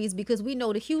Tubi movies because we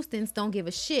know the Houstons don't give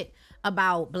a shit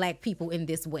about black people in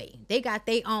this way. They got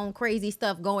their own crazy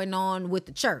stuff going on with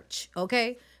the church,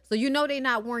 okay? So they're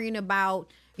not worrying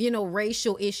about,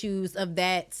 racial issues of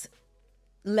that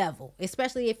level,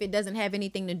 especially if it doesn't have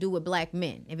anything to do with black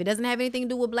men. If it doesn't have anything to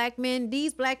do with black men,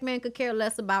 these black men could care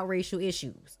less about racial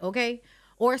issues, okay?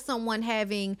 Or someone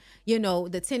having,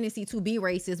 the tendency to be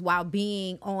racist while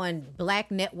being on black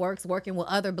networks, working with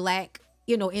other black,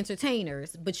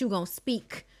 entertainers, but you gonna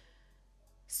speak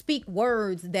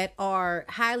words that are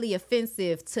highly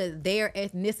offensive to their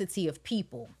ethnicity of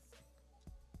people.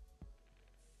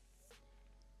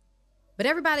 But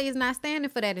everybody is not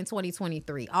standing for that in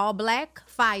 2023. All Black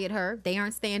fired her. They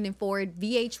aren't standing for it.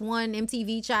 VH1,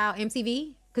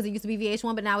 MTV, because it used to be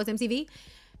VH1, but now it's MTV.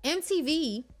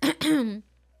 MTV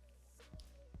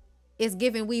is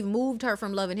giving, we've moved her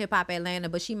from Love and Hip Hop Atlanta,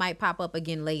 but she might pop up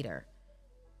again later.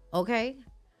 Okay?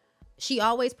 She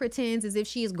always pretends as if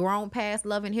she is grown past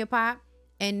Love and Hip Hop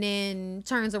and then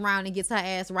turns around and gets her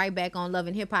ass right back on Love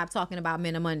and Hip Hop talking about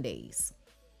Men of Mondays.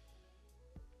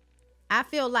 I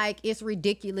feel like it's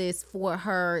ridiculous for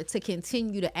her to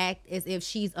continue to act as if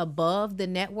she's above the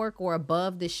network or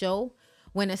above the show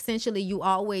when essentially you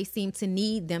always seem to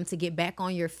need them to get back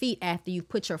on your feet after you've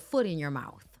put your foot in your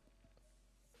mouth.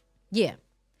 Yeah.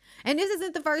 And this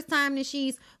isn't the first time that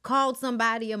she's called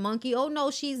somebody a monkey. Oh,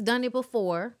 no, she's done it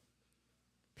before.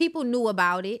 People knew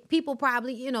about it. People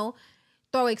probably,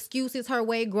 throw excuses her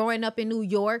way growing up in New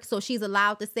York. So she's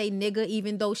allowed to say nigga,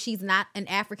 even though she's not an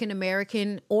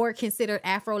African-American or considered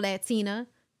Afro-Latina.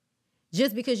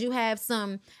 Just because you have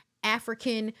some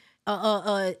African,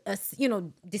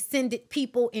 descended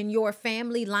people in your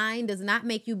family line does not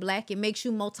make you black. It makes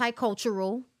you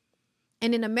multicultural.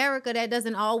 And in America, that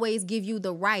doesn't always give you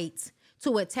the right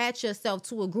to attach yourself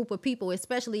to a group of people,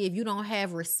 especially if you don't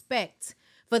have respect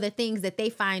for the things that they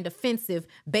find offensive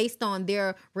based on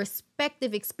their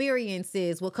respective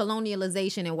experiences with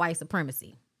colonialization and white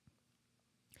supremacy.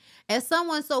 As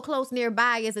someone so close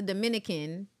nearby as a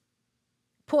Dominican,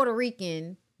 Puerto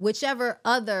Rican, whichever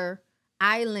other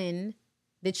island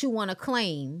that you want to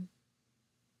claim,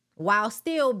 while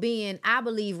still being, I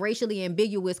believe, racially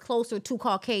ambiguous, closer to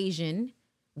Caucasian,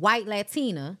 white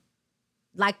Latina,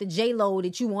 like the J-Lo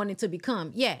that you wanted to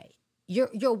become. Yeah,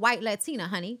 you're white Latina,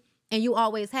 honey. And you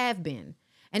always have been.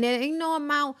 And there ain't no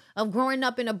amount of growing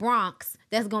up in the Bronx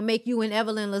that's going to make you and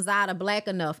Evelyn Lozada black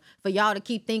enough for y'all to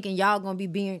keep thinking y'all going to be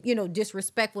being,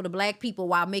 disrespectful to black people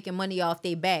while making money off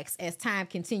their backs as time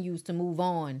continues to move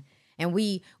on. And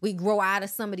we grow out of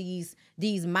some of these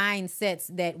mindsets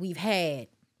that we've had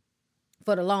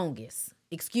for the longest,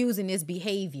 excusing this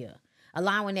behavior,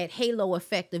 allowing that halo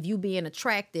effect of you being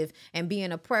attractive and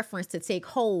being a preference to take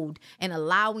hold and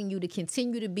allowing you to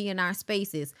continue to be in our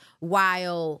spaces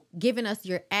while giving us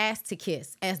your ass to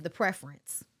kiss as the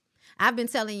preference. I've been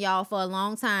telling y'all for a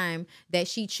long time that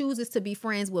she chooses to be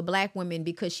friends with black women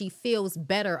because she feels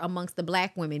better amongst the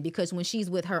black women, because when she's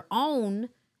with her own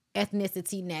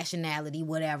ethnicity, nationality,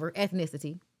 whatever,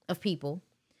 ethnicity of people,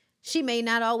 she may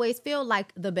not always feel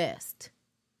like the best.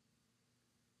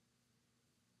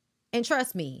 And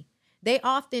trust me, they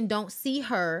often don't see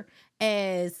her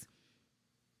as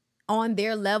on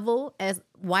their level as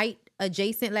white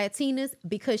adjacent Latinas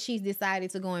because she's decided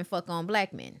to go and fuck on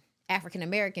black men,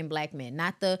 African-American black men,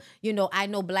 not the, I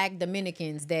know black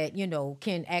Dominicans that,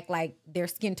 can act like their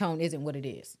skin tone isn't what it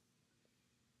is.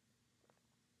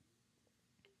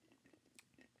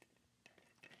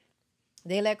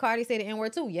 They let Cardi say the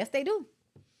N-word too. Yes, they do.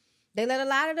 They let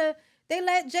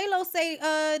J-Lo say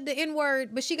the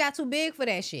N-word, but she got too big for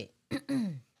that shit.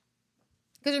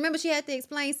 Because remember, she had to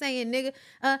explain saying, nigga,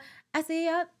 I see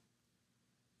y'all,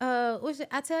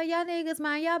 I tell y'all niggas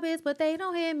mind y'all biz, but they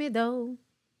don't hear me though.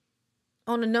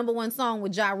 On the #1 song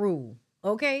with Ja Rule,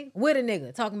 okay? With a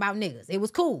nigga, talking about niggas. It was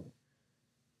cool.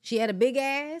 She had a big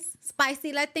ass,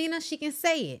 spicy Latina, she can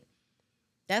say it.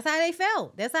 That's how they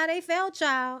felt. That's how they felt,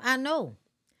 child. I know.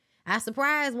 I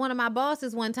surprised one of my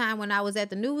bosses one time when I was at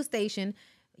the news station.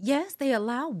 Yes, they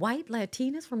allow white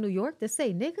Latinas from New York to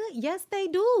say nigga. Yes, they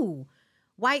do.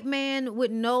 White man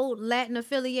with no Latin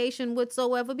affiliation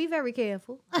whatsoever. Be very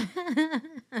careful.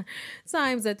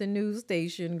 Times at the news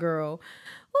station, girl.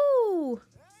 Ooh.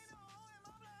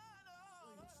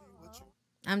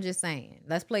 I'm just saying.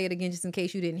 Let's play it again just in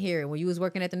case you didn't hear it. When you was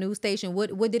working at the news station,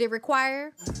 what did it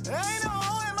require?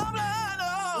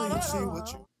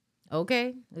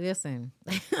 Okay, listen.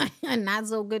 Not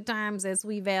so good times at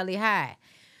Sweet Valley High.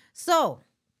 So,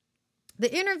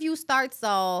 the interview starts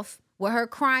off with her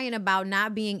crying about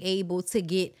not being able to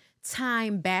get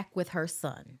time back with her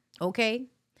son, okay?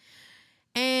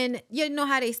 And you know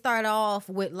how they start off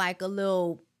with like a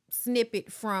little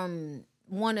snippet from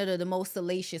one of the most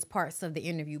salacious parts of the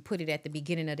interview, put it at the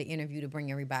beginning of the interview to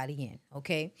bring everybody in,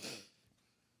 okay?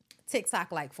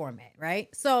 TikTok-like format, right?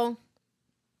 So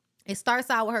it starts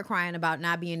out with her crying about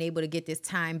not being able to get this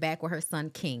time back with her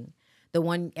son, King, the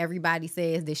one everybody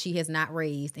says that she has not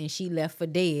raised and she left for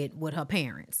dead with her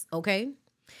parents, okay?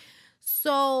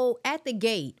 So at the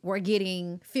gate, we're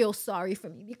getting feel sorry for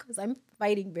me because I'm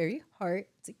fighting very hard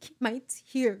to keep my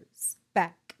tears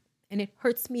back and it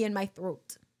hurts me in my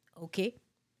throat, okay?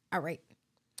 All right.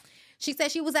 She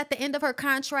said she was at the end of her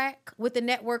contract with the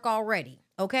network already,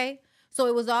 okay? So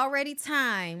it was already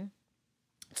time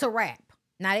to wrap.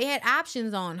 Now, they had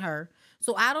options on her,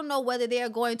 so I don't know whether they're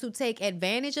going to take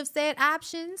advantage of said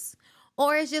options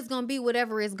or it's just going to be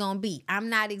whatever it's going to be. I'm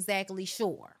not exactly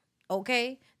sure,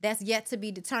 okay? That's yet to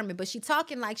be determined, but she's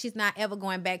talking like she's not ever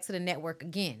going back to the network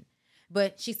again.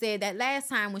 But she said that last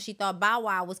time when she thought Bow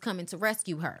Wow was coming to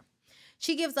rescue her.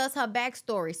 She gives us her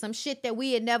backstory, some shit that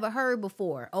we had never heard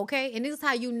before, okay? And this is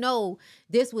how you know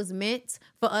this was meant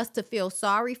for us to feel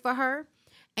sorry for her.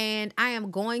 And I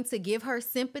am going to give her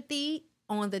sympathy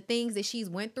on the things that she's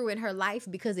went through in her life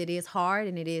because it is hard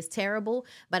and it is terrible.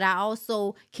 But I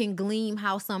also can glean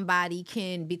how somebody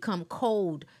can become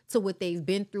cold to what they've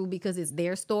been through because it's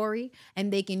their story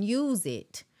and they can use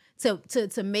it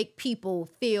to make people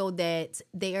feel that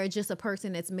they are just a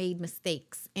person that's made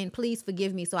mistakes. And please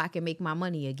forgive me so I can make my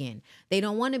money again. They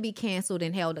don't want to be canceled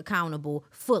and held accountable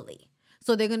fully.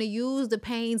 So they're going to use the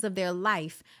pains of their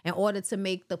life in order to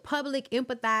make the public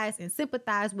empathize and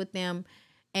sympathize with them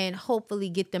and hopefully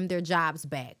get them their jobs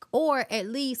back, or at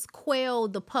least quell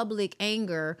the public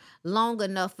anger long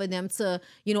enough for them to,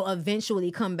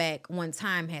 eventually come back when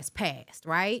time has passed,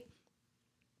 right?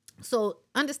 So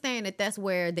understand that that's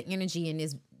where the energy in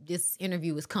this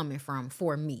interview is coming from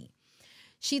for me.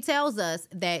 She tells us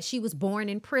that she was born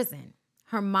in prison.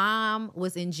 Her mom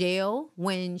was in jail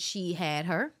when she had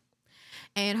her.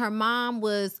 And her mom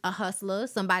was a hustler,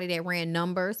 somebody that ran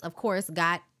numbers, of course,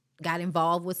 got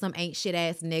involved with some ain't shit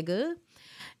ass nigga.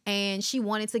 And she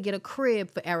wanted to get a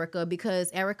crib for Erica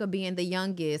because Erica being the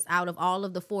youngest out of all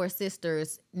of the 4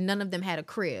 sisters, none of them had a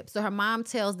crib. So her mom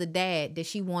tells the dad that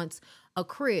she wants a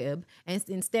crib. And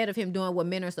instead of him doing what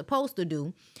men are supposed to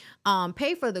do,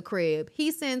 pay for the crib,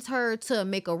 he sends her to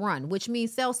make a run, which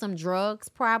means sell some drugs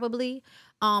probably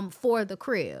for the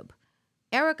crib.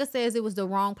 Erica says it was the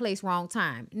wrong place, wrong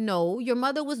time. No, your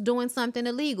mother was doing something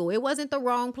illegal. It wasn't the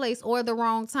wrong place or the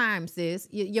wrong time, sis.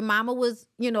 Your mama was,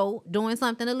 doing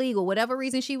something illegal. Whatever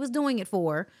reason she was doing it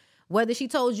for, whether she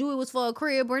told you it was for a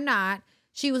crib or not,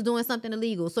 she was doing something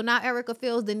illegal. So now Erica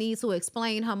feels the need to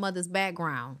explain her mother's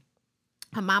background.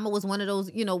 Her mama was one of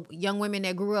those, young women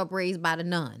that grew up raised by the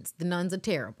nuns. The nuns are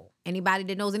terrible. Anybody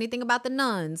that knows anything about the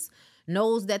nuns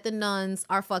knows that the nuns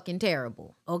are fucking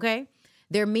terrible, okay?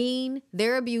 They're mean,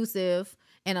 they're abusive,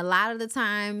 and a lot of the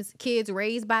times kids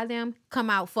raised by them come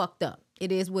out fucked up.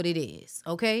 It is what it is,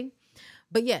 okay?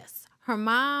 But yes, her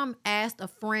mom asked a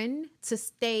friend to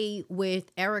stay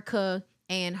with Erica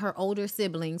and her older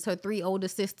siblings, her 3 older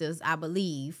sisters, I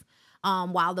believe,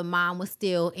 while the mom was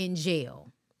still in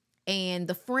jail. And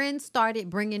the friend started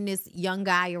bringing this young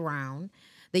guy around.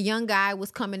 The young guy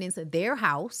was coming into their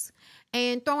house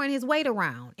and throwing his weight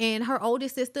around. And her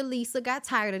oldest sister, Lisa, got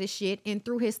tired of the shit and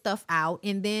threw his stuff out.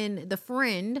 And then the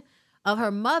friend of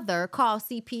her mother called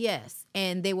CPS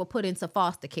and they were put into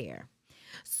foster care.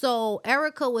 So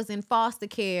Erica was in foster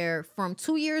care from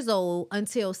 2 years old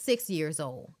until 6 years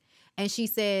old. And she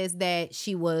says that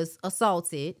she was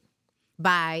assaulted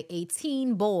by a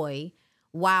teen boy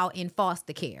while in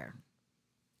foster care.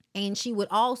 And she would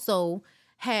also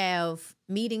have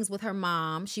meetings with her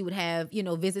mom. She would have,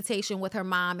 visitation with her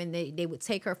mom, and they would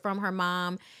take her from her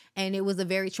mom. And it was a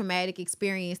very traumatic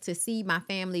experience to see my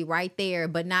family right there,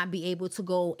 but not be able to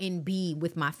go and be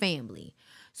with my family.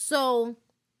 So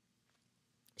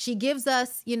she gives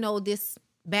us, this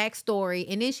backstory.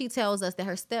 And then she tells us that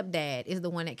her stepdad is the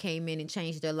one that came in and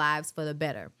changed their lives for the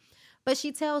better. But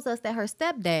she tells us that her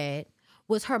stepdad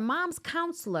was her mom's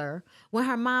counselor when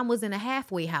her mom was in a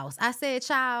halfway house. I said,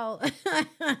 child,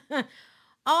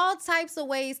 all types of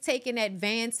ways taking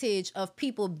advantage of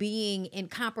people being in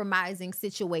compromising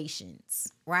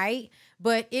situations, right?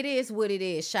 But it is what it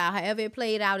is, child. However it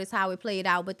played out is how it played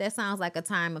out. But that sounds like a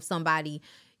time of somebody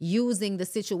using the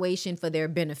situation for their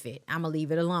benefit. I'm going to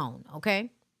leave it alone,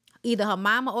 okay? Either her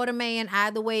mama or the man,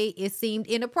 either way, it seemed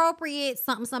inappropriate.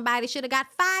 Something somebody should have got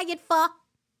fired for.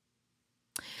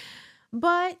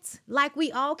 But like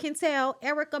we all can tell,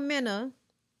 Erica Mena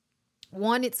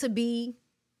wanted to be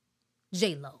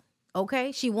J-Lo,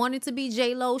 okay? She wanted to be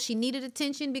J-Lo. She needed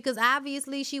attention because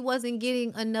obviously she wasn't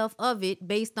getting enough of it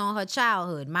based on her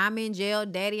childhood. Mama in jail,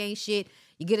 daddy ain't shit.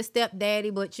 You get a stepdaddy,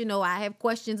 but, I have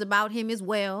questions about him as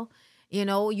well.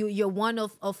 You're one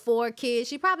of 4 kids.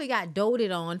 She probably got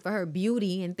doted on for her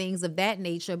beauty and things of that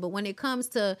nature. But when it comes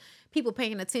to people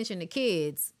paying attention to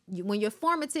kids, when your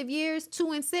formative years,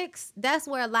 2 and 6, that's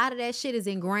where a lot of that shit is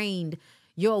ingrained.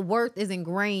 Your worth is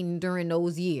ingrained during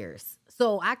those years.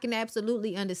 So I can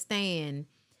absolutely understand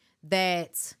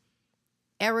that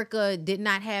Erica did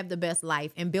not have the best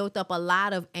life and built up a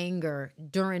lot of anger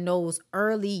during those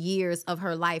early years of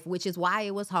her life, which is why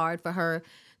it was hard for her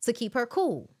to keep her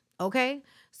cool. Okay,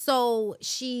 so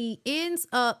she ends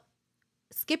up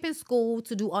skipping school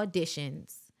to do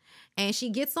auditions and she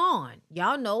gets on.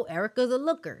 Y'all know Erica's a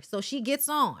looker, so she gets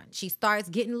on. She starts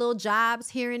getting little jobs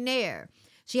here and there.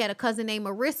 She had a cousin named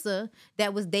Marissa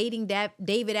that was dating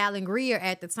David Allen Greer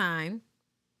at the time.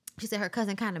 She said her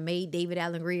cousin kind of made David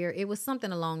Allen Greer. It was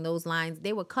something along those lines.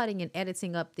 They were cutting and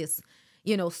editing up this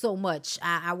so much.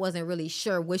 I wasn't really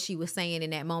sure what she was saying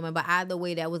in that moment, but either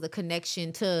way, that was a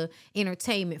connection to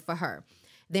entertainment for her.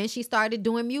 Then she started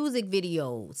doing music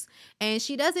videos, and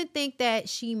she doesn't think that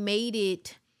she made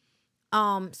it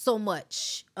so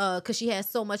much because she has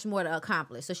so much more to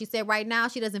accomplish. So she said right now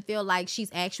she doesn't feel like she's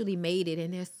actually made it,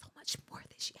 and there's so much more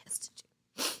that she has to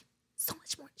do. So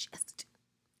much more she has to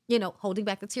do. Holding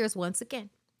back the tears once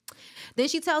again. Then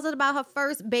she tells us about her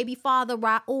first baby father,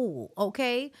 Raul,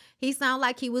 okay? He sounded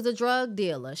like he was a drug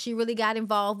dealer. She really got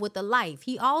involved with the life.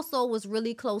 He also was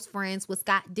really close friends with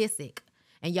Scott Disick.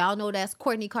 And y'all know that's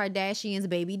Kourtney Kardashian's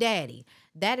baby daddy.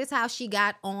 That is how she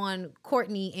got on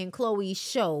Kourtney and Khloe's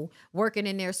show, working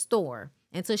in their store,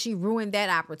 until she ruined that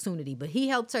opportunity. But he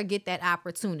helped her get that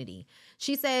opportunity.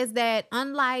 She says that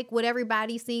unlike what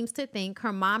everybody seems to think,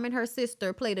 her mom and her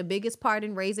sister played the biggest part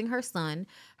in raising her son.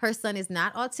 Her son is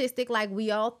not autistic like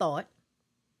we all thought.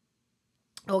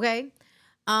 Okay.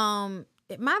 My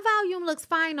volume looks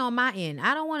fine on my end.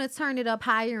 I don't want to turn it up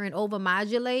higher and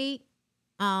overmodulate.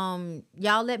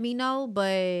 Y'all let me know, but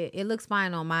it looks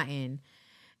fine on my end.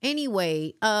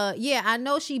 Anyway, yeah, I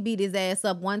know she beat his ass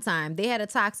up one time. They had a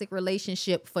toxic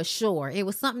relationship for sure. It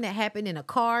was something that happened in a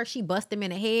car. She busted him in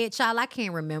the head. Child, I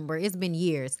can't remember. It's been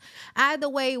years. Either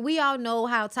way, we all know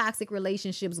how toxic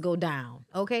relationships go down.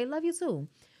 Okay, love you too.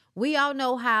 We all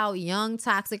know how young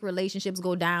toxic relationships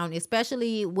go down,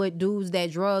 especially with dudes that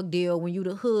drug deal when you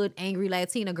the hood, angry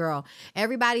Latina girl.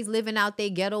 Everybody's living out their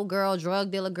ghetto girl,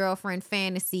 drug dealer girlfriend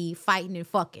fantasy, fighting and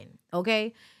fucking,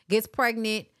 okay? Gets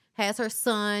pregnant, has her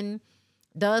son,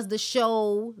 does the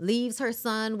show, leaves her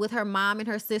son with her mom and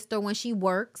her sister when she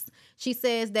works. She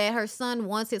says that her son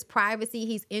wants his privacy.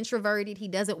 He's introverted. He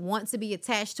doesn't want to be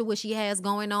attached to what she has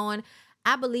going on.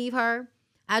 I believe her.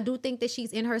 I do think that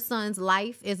she's in her son's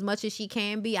life as much as she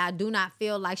can be. I do not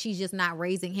feel like she's just not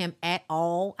raising him at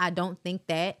all. I don't think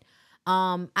that.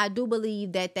 I do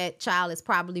believe that that child is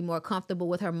probably more comfortable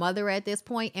with her mother at this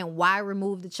point. And why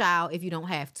remove the child if you don't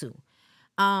have to?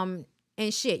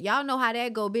 and shit. Y'all know how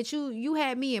that go, bitch. You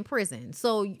had me in prison,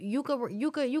 so you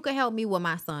could help me with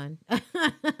my son.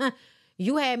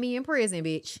 You had me in prison,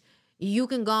 bitch. You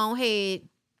can go ahead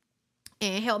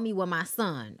and help me with my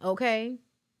son, okay?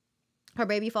 Her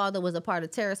baby father was a part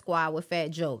of Terror Squad with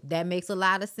Fat Joe. That makes a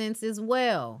lot of sense as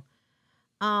well.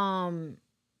 But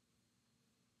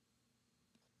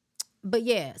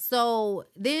yeah, so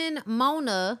then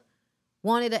Mona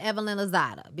wanted an Evelyn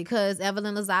Lozada because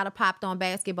Evelyn Lozada popped on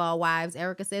Basketball Wives.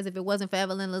 Erica says if it wasn't for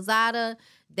Evelyn Lozada,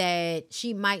 that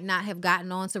she might not have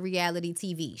gotten on to reality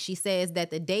TV. She says that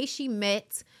the day she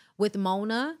met with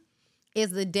Mona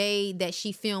is the day that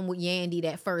she filmed with Yandy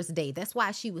that first day. That's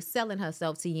why she was selling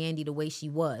herself to Yandy the way she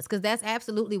was, because that's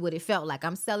absolutely what it felt like.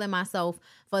 I'm selling myself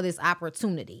for this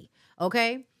opportunity,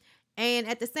 okay? And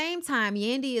at the same time,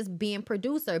 Yandy is being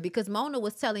producer because Mona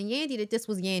was telling Yandy that this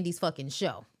was Yandy's fucking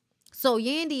show. So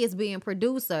Yandy is being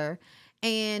producer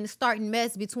and starting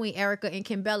mess between Erica and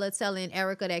Kimbella, telling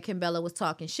Erica that Kimbella was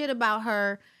talking shit about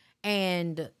her,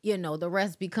 and, you know, the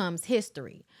rest becomes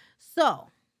history. So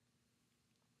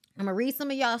I'm going to read some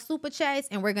of y'all super chats,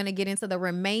 and we're going to get into the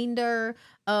remainder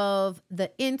of the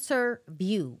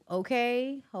interview,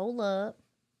 okay? Hold up.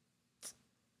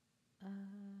 I'm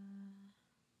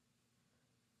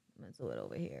going to do it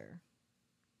over here.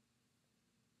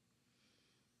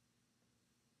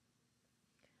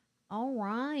 All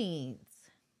right.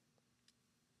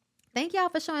 Thank y'all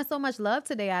for showing so much love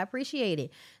today. I appreciate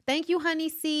it. Thank you, Honey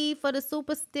C, for the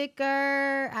super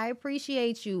sticker. I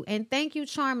appreciate you. And thank you,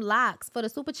 Charm Locks, for the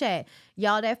super chat.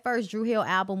 Y'all, that first Drew Hill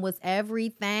album was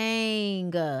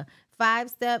everything. 5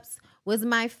 Steps was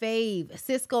my fave.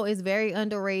 Cisco is very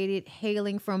underrated,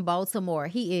 hailing from Baltimore.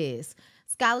 He is.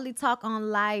 Scholarly Talk on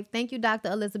Live. Thank you,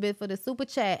 Dr. Elizabeth, for the super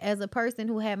chat. As a person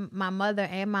who had my mother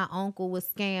and my uncle was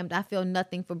scammed, I feel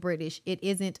nothing for British. It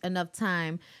isn't enough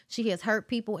time. She has hurt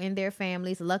people in their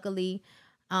families. Luckily,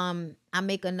 I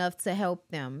make enough to help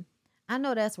them. I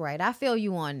know that's right. I feel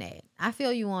you on that. I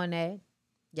feel you on that.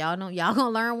 Y'all know, y'all gonna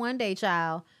learn one day,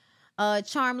 child.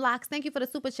 Charm Locks, thank you for the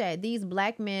super chat. These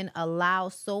black men allow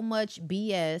so much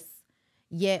BS,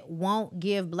 yet won't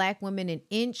give black women an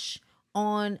inch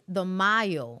on the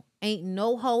mile. Ain't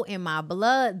no hoe in my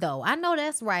blood, though. I know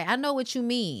that's right. I know what you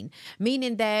mean.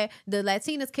 Meaning that the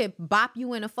Latinas could bop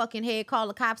you in a fucking head, call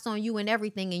the cops on you and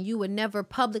everything, and you would never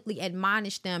publicly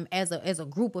admonish them as a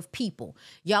group of people.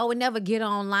 Y'all would never get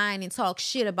online and talk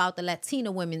shit about the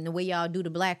Latina women the way y'all do the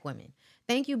black women.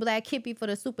 Thank you, Black Kippy, for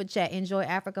the super chat. Enjoy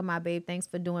Africa, my babe. Thanks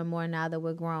for doing more now that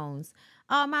we're growns.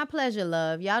 Oh, my pleasure,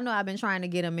 love. Y'all know I've been trying to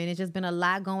get them in. It's just been a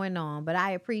lot going on, but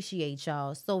I appreciate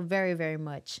y'all so very, very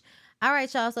much. All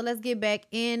right, y'all. So let's get back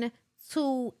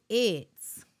into it.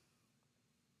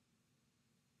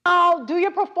 Oh, do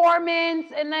your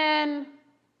performance, and then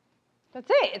that's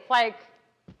it. It's like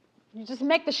you just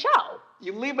make the show.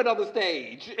 You leave it on the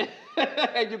stage,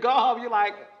 and you go home. You're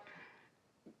like,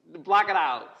 block it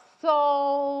out.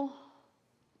 So,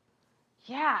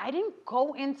 yeah, I didn't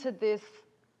go into this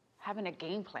having a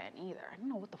game plan either. I didn't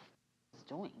know what the I was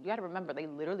doing. You got to remember, they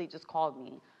literally just called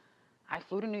me. I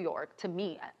flew to New York to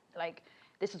meet. Like,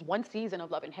 this is one season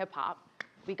of Love and Hip Hop.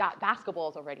 We got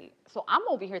basketballs already. So I'm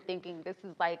over here thinking this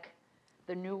is like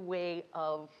the new way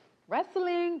of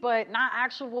wrestling, but not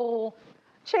actual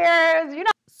chairs, you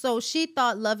know. So she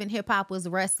thought Love and Hip Hop was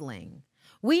wrestling.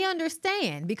 We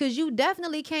understand, because you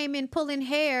definitely came in pulling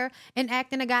hair and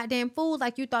acting a goddamn fool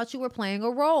like you thought you were playing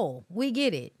a role. We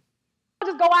get it.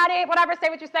 Just go at it, whatever, say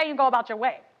what you say, and go about your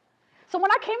way. So when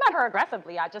I came at her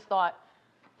aggressively, I just thought,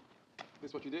 this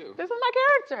is what you do. This is my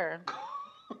character.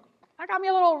 I got me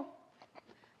a little,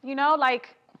 you know,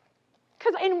 like,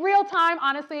 because in real time,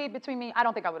 honestly, between me, I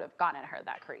don't think I would have gone at her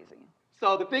that crazy.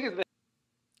 So the thing is that,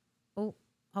 oh,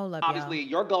 hold up, obviously,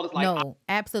 your goal is like... No,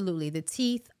 absolutely. The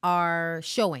teeth are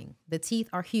showing. The teeth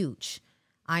are huge.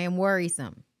 I am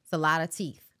worrisome. It's a lot of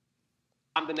teeth.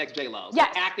 I'm the next J-Lo. So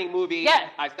yes. Acting, movies,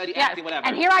 yes. I study yes. acting, whatever.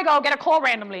 And here I go, get a call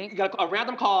randomly. You got a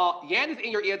random call. Yandy's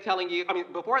in your ear telling you, I mean,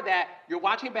 before that, you're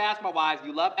watching Basketball Wives.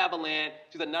 You love Evelyn.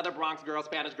 She's another Bronx girl,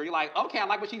 Spanish girl. You're like, okay, I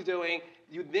like what she's doing.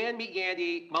 You then meet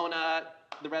Yandy, Mona,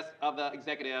 the rest of the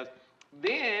executives.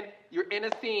 Then you're in a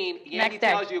scene. Yandy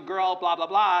tells you, girl, blah, blah,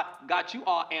 blah, got you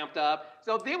all amped up.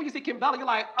 So then when you see Kimbella, you're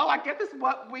like, oh, I guess this is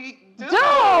what we do.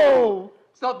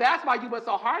 So that's why you went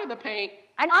so hard in the paint.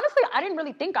 And honestly, I didn't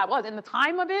really think I was. In the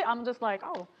time of it, I'm just like,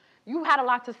 oh, you had a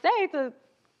lot to say to,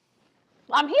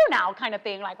 I'm here now kind of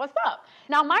thing. Like, what's up?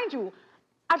 Now, mind you,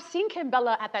 I've seen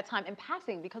Kimbella at that time in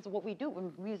passing because of what we do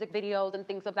in music videos and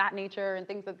things of that nature and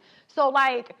things of, so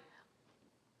like,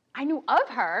 I knew of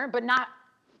her, but not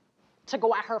to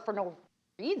go at her for no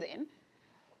reason.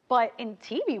 But in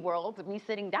TV world, me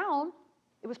sitting down,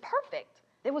 It was perfect.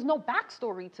 There was no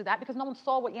backstory to that because no one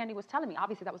saw what Yandy was telling me.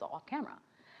 Obviously, that was off camera.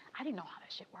 I didn't know how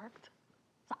that shit worked.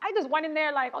 So I just went in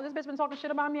there like, oh, this bitch been talking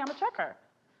shit about me. I'm gonna check her.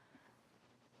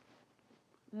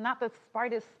 Not the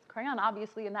smartest crayon,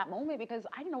 obviously, in that moment because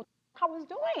I didn't know what I was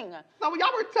doing. So when y'all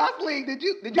were tussling, did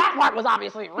you? That part was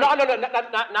obviously real. No,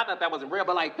 not that wasn't real,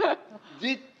 but like,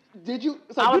 did you?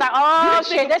 So I was like, oh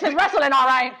shit, this is wrestling, all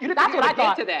right. You didn't That's what I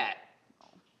thought. Get to that.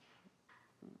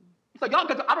 So y'all,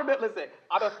 because I remember, listen,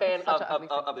 I'm a fan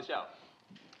of the show.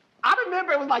 I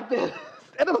remember it was like this,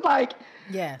 and it was like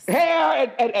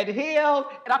hair and heels,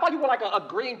 and I thought you wore like a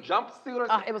green jumpsuit or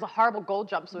something. It was a horrible gold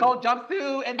jumpsuit. Gold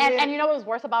jumpsuit, and you know what was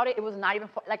worse about it? It was not even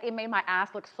like it made my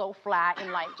ass look so flat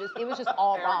and like it was just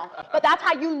all wrong. But that's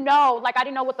how you know, like I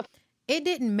didn't know what the. It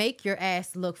didn't make your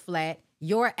ass look flat.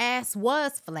 Your ass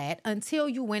was flat until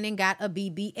you went and got a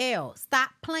BBL.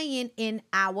 Stop playing in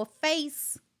our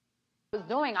face.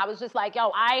 I was just like,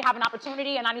 yo, I have an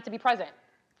opportunity and I need to be present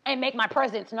and make my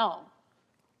presence known.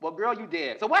 Well, girl, you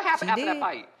did. So what happened after that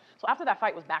fight? So after that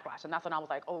fight was backlash, and that's when I was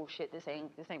like, oh shit, this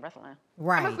ain't wrestling.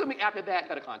 Right. I'm assuming after that, you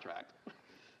got a contract.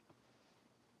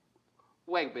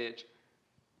 Wait, bitch.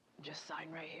 Just sign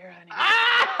right here, honey.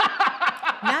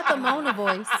 Not the Mona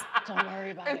voice. Don't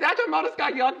worry about it. Is that your Mona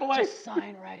Scott Young voice? Just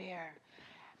sign right here.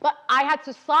 But I had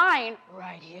to sign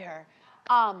right here.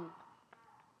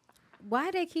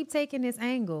 Why they keep taking this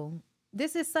angle?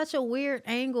 This is such a weird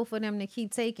angle for them to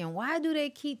keep taking. Why do they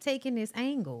keep taking this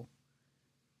angle?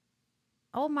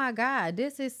 Oh my God,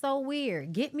 this is so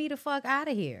weird. Get me the fuck out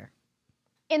of here.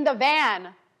 In the van.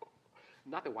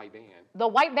 Not the white van. The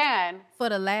white van. For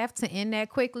the laugh to end that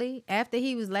quickly, after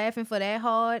he was laughing for that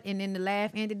hard and then the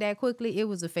laugh ended that quickly, it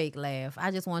was a fake laugh.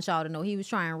 I just want y'all to know he was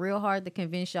trying real hard to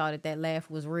convince y'all that that laugh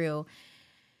was real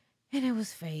and it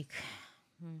was fake.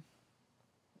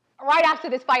 Right after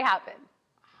this fight happened.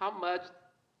 How much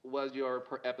was your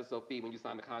per episode fee when you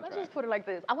signed the contract? Let's just put it like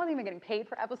this. I wasn't even getting paid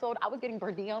per episode. I was getting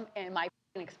per diem and my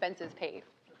expenses paid.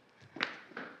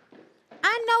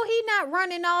 I know he not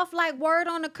running off like word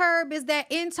on the curb is that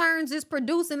interns is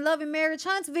producing Love and Marriage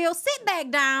Huntsville. Sit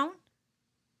back down.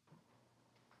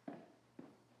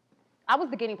 I was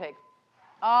the guinea pig.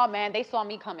 Oh man, they saw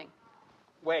me coming.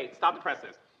 Wait, stop the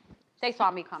presses. They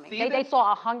saw me coming. They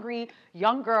saw a hungry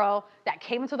young girl that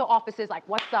came into the offices like,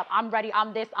 what's up? I'm ready.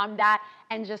 I'm this, I'm that.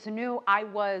 And just knew I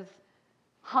was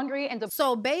hungry. And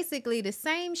so basically the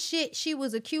same shit she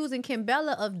was accusing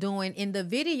Kimbella of doing in the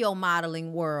video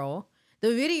modeling world,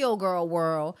 the video girl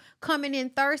world, coming in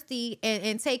thirsty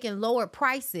and taking lower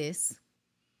prices,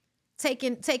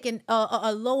 taking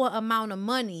a lower amount of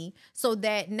money so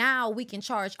that now we can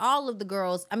charge all of the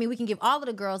girls. I mean, we can give all of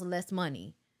the girls less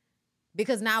money.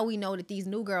 Because now we know that these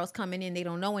new girls coming in, they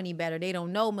don't know any better. They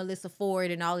don't know Melissa Ford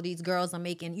and all of these girls are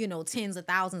making, you know, tens of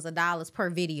thousands of dollars per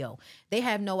video. They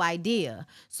have no idea.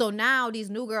 So now these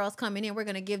new girls coming in, we're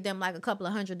going to give them like a couple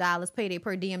of $100 payday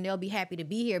per diem. They'll be happy to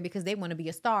be here because they want to be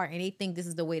a star and they think this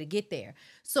is the way to get there.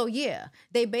 So yeah,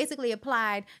 they basically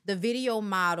applied the video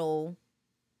model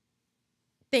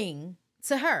thing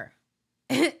to her.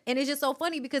 And it's just so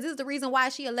funny because this is the reason why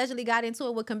she allegedly got into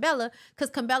it with Kimbella,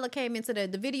 because Kimbella came into the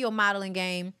video modeling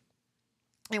game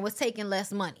and was taking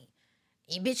less money.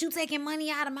 And bitch, you taking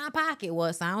money out of my pocket. Well,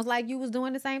 it sounds like you was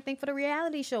doing the same thing for the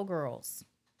reality show girls.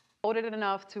 Voted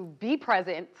enough to be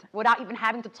present without even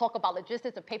having to talk about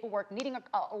logistics of paperwork, needing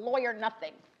a lawyer,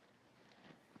 nothing.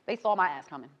 They saw my ass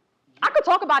coming. I could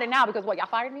talk about it now because what, y'all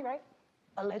fired me, right?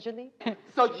 Allegedly.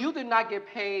 So you did not get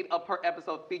paid a per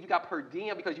episode fee. You got per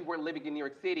diem because you weren't living in New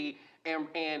York City.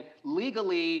 And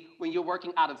legally, when you're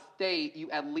working out of state, you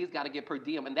at least got to get per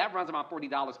diem. And that runs around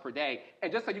 $40 per day.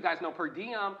 And just so you guys know, per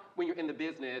diem, when you're in the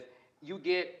business, you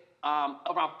get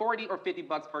around 40 or 50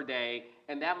 bucks per day.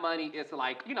 And that money is to,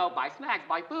 like, you know, buy snacks,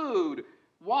 buy food,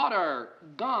 water,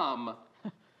 gum.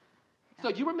 Yeah. So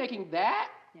you were making that?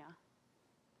 Yeah.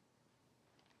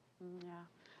 Yeah.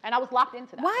 And I was locked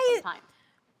into that for some time.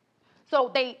 So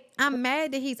I'm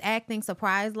mad that he's acting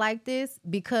surprised like this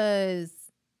because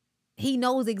he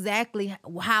knows exactly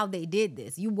how they did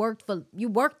this. You worked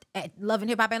at Love and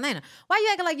Hip Hop Atlanta. Why you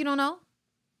acting like you don't know?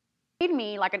 Made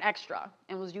me like an extra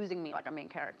and was using me like a main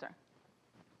character.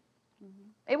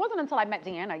 It wasn't until I met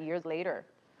Deanna years later.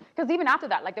 Because even after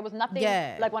that, like there was nothing,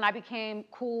 like when I became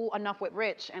cool enough with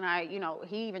Rich and I, you know,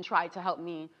 he even tried to help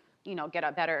me, you know, get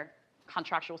a better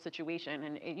contractual situation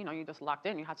and you know, you just locked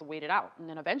in, you had to wait it out. And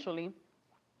then eventually,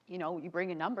 you know, you bring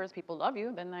in numbers, people love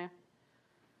you, then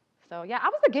so yeah, I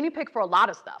was the guinea pig for a lot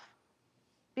of stuff.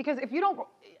 Because if you don't,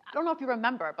 I don't know if you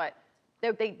remember, but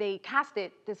they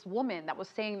casted this woman that was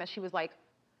saying that she was like,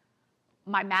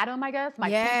 my madam, I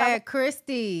guess.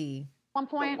 Christy. At one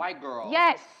point. The white girl.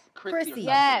 Yes. Chrissy.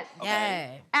 Yes.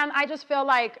 Yeah. And I just feel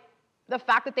like the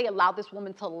fact that they allowed this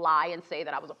woman to lie and say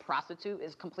that I was a prostitute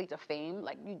is complete defame.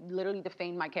 Like, you literally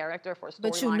defamed my character for a storyline.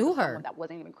 But you knew her. That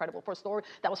wasn't even credible, for a story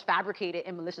that was fabricated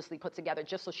and maliciously put together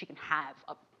just so she can have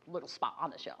a little spot on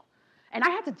the show. And I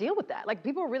had to deal with that. Like,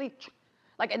 people were really,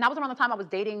 like, and that was around the time I was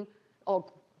dating or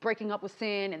breaking up with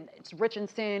Sin, and it's Rich and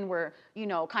Sin were, you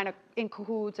know, kind of in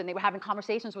cahoots, and they were having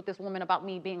conversations with this woman about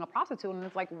me being a prostitute. And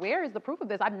it's like, where is the proof of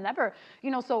this? I've never,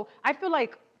 you know, so I feel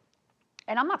like,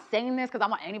 and I'm not saying this because I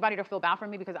want anybody to feel bad for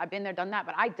me, because I've been there, done that,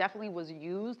 but I definitely was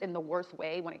used in the worst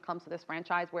way when it comes to this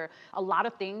franchise, where a lot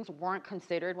of things weren't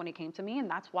considered when it came to me. And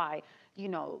that's why, you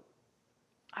know,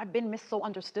 I've been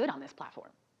misunderstood on this platform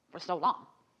for so long.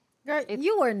 Girl,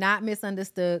 you were not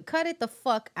misunderstood. Cut it the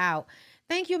fuck out.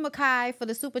 Thank you, Makai, for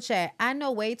the super chat. I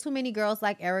know way too many girls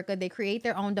like Erica. They create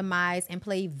their own demise and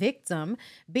play victim.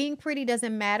 Being pretty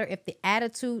doesn't matter if the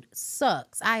attitude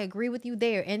sucks. I agree with you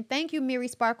there. And thank you, Miri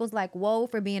Sparkles like whoa,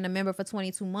 for being a member for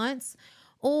 22 months.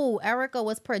 Oh, Erica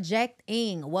was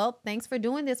projecting. Well, thanks for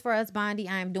doing this for us, Bondy.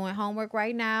 I am doing homework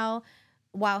right now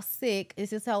while sick.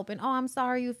 It's just helping. Oh, I'm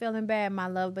sorry you feeling bad, my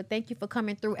love, but thank you for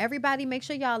coming through. Everybody, make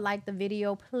sure y'all like the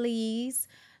video, please,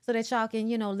 so that y'all can,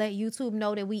 you know, let YouTube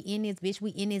know that we in this bitch.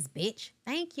 We in this bitch.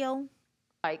 Thank you.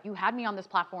 Like, you had me on this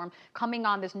platform, coming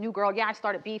on this new girl. Yeah, I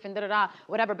started beef and da-da-da,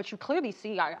 whatever, but you clearly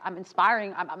see I'm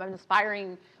inspiring. I'm an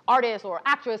inspiring artist or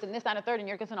actress and this, that, and the third, and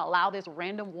you're just gonna allow this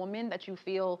random woman that you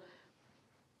feel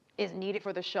is needed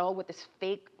for the show with this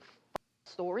fake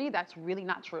story that's really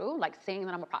not true, like saying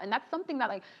that I'm a problem. And that's something that,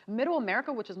 like, middle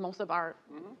America, which is most of our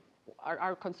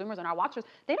consumers and our watchers,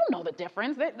 they don't know the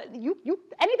difference.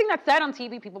 Anything that's said on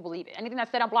TV, people believe it. Anything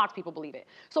that's said on blogs, people believe it.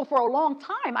 So for a long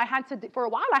time, for a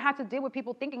while, I had to deal with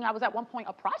people thinking I was at one point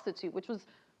a prostitute, which was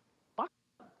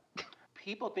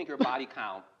People think your body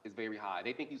count is very high.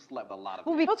 They think you slept with a lot of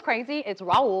Well, what's crazy, it's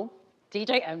Raul,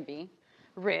 DJ Envy,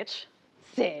 Rich,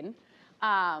 Sin,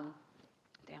 damn,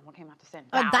 what came after Sin?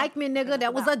 A Dykeman nigga.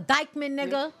 That was a Dykeman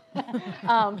nigga.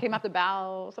 Came after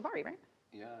Bow Safari, right?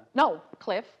 Yeah. No,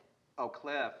 Cliff. Oh,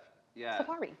 Cliff. Yeah.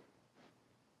 Safari.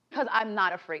 Because I'm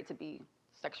not afraid to be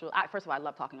sexual. First of all, I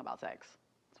love talking about sex.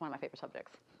 It's one of my favorite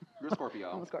subjects. You're a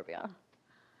Scorpio. I'm a Scorpio.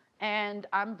 And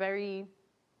I'm very,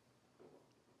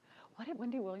 what did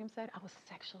Wendy Williams said? I was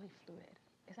sexually fluid.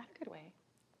 Is that a good way?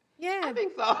 Yeah. I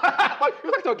think so.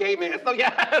 You're like so gay man. So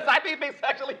yes, I think being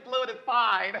sexually fluid is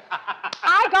fine.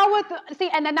 I go with, see,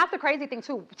 and then that's the crazy thing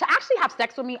too. To actually have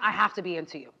sex with me, I have to be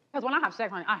into you. Because when I have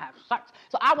sex, honey, I have sex.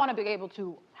 So I want to be able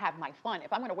to have my fun.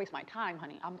 If I'm going to waste my time,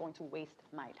 honey, I'm going to waste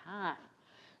my time.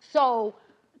 So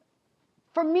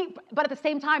for me, but at the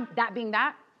same time, that being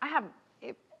that, I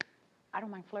don't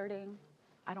mind flirting.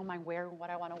 I don't mind wearing what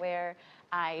I want to wear.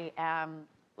 I am,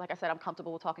 like I said, I'm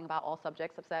comfortable with talking about all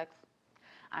subjects of sex.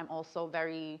 I'm also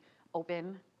very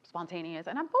open, spontaneous,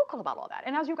 and I'm vocal about all that.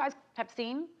 And as you guys have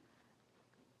seen,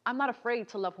 I'm not afraid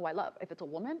to love who I love. If it's a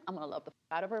woman, I'm gonna love the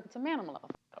f out of her. If it's a man, I'm gonna love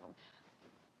the f out of him.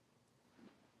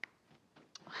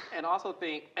 And also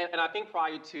think, and I think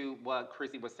prior to what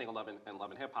Chrissy was saying on Love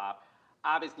and Hip Hop,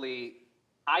 obviously,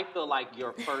 I feel like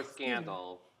your first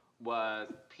scandal was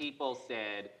people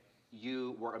said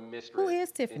you were a mistress. Who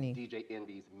is Tiffany? In DJ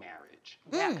Envy's marriage.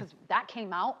 Yeah, because that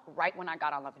came out right when I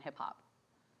got on Love and Hip Hop.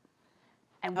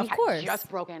 And we Of had course. just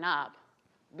broken up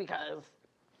because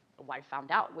the wife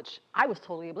found out, which I was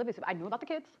totally oblivious to. I knew about the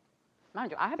kids. Mind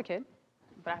you, I have a kid,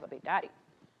 but I have a big daddy.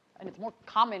 And it's more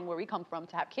common where we come from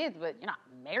to have kids, but you're not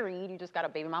married. You just got a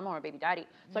baby mama or a baby daddy.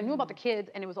 So I knew about the kids,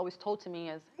 and it was always told to me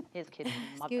as his kid's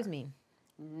mother. Excuse me.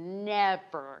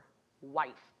 Never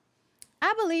wife.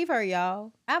 I believe her,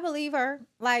 y'all. I believe her.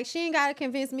 Like, she ain't got to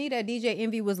convince me that DJ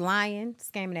Envy was lying,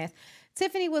 scamming ass.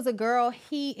 Tiffany was a girl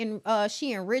she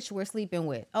and Rich were sleeping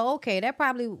with. Oh, okay. That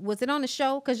probably, was it on the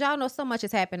show? Because y'all know so much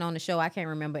has happened on the show. I can't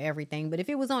remember everything. But if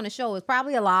it was on the show, it's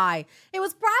probably a lie. It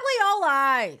was probably all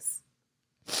lies.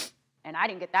 And I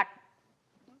didn't get that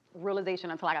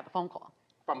realization until I got the phone call.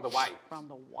 From the wife. From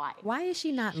the wife. Why is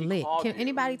she not lit? Can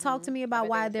anybody talk to me about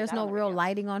why there's no real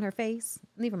lighting on her face?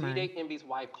 Never mind. DJ Envy's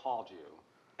wife called you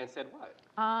and said what?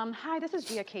 Hi, this is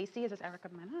Gia Casey. Is this Erica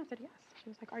Mena? I said, yes. She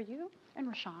was like, are you and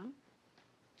Rashawn?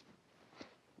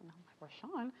 And I'm like,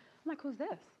 Rashawn? I'm like, who's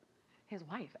this? His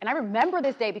wife. And I remember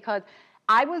this day because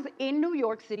I was in New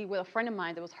York City with a friend of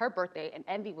mine. It was her birthday, and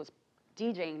Envy was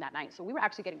DJing that night. So we were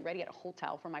actually getting ready at a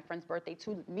hotel for my friend's birthday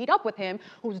to meet up with him,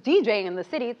 who's DJing in the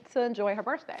city, to enjoy her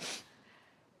birthday.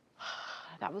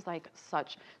 That was like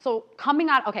such. So coming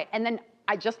out, okay, and then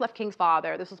I just left King's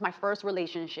father. This was my first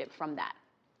relationship from that.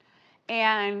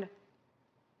 And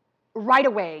right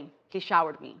away, he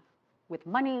showered me with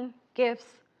money, gifts,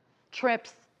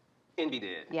 trips, Envy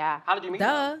did. Yeah. How did you meet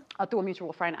Duh. him? Through a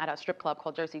mutual friend at a strip club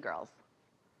called Jersey Girls.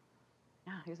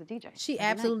 Yeah, he was a DJ. She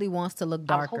every absolutely night. wants to look I was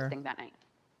darker. hosting that night.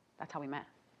 That's how we met.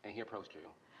 And he approached you.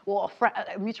 Well,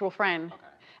 a mutual friend. Okay.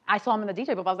 I saw him in the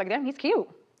DJ booth. I was like, damn, he's cute.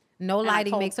 No And I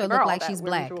lighting told makes the her look girl like that she's we're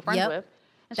black. mutual friends Yep. with.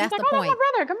 And That's she's like, the oh, point. that's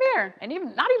my brother. Come here. And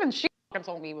even not even she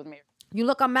told me he was married. You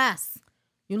look a mess.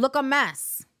 You look a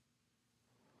mess.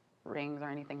 Rings or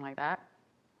anything like that.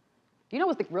 You know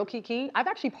what's the real key? I've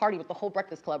actually partied with the whole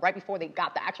Breakfast Club right before they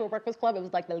got the actual Breakfast Club. It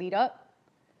was like the lead up.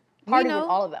 Partied with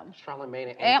all of them. Charlamagne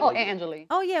and And Angela. Angeli.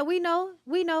 Oh yeah, we know.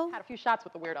 We know. Had a few shots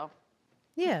with the weirdo.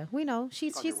 Yeah, we know. She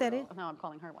said it. Now I'm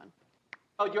calling her one.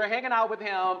 Oh, you're hanging out with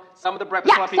him. Some of the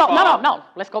Breakfast Club So people. no.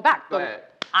 Let's go back. Go ahead.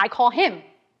 I call him.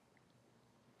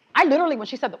 I literally, when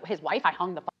she said his wife, I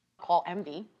hung the call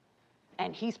Envy,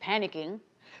 and he's panicking.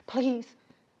 Please,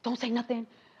 don't say nothing.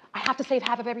 I have to save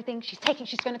half of everything. She's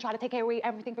gonna try to take away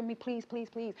everything from me. Please, please,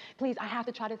 please, please. I have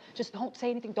to try to just don't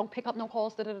say anything. Don't pick up no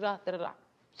calls. Da da da da da.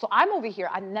 So I'm over here.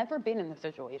 I've never been in this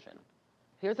situation.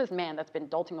 Here's this man that's been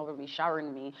dolting over me,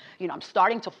 showering me. You know, I'm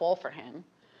starting to fall for him.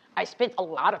 I spent a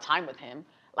lot of time with him.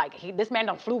 Like, this man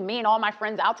done flew me and all my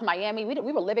friends out to Miami.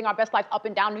 We were living our best life up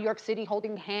and down New York City,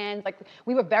 holding hands. Like,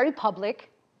 we were very public.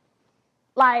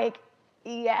 Like,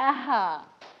 yeah.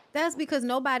 That's because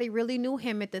nobody really knew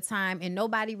him at the time and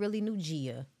nobody really knew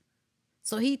Gia.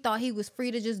 So he thought he was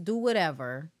free to just do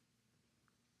whatever.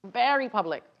 Very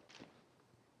public.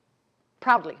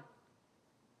 Proudly.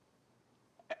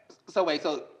 So wait,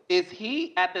 so is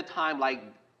he at the time like,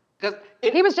 because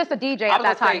he was just a DJ at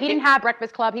that time. He didn't have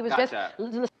Breakfast Club. He was just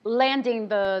landing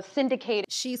the syndicated.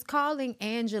 She's calling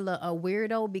Angela a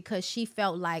weirdo because she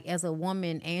felt like as a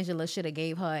woman, Angela should have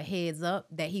gave her a heads up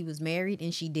that he was married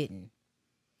and she didn't.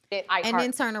 And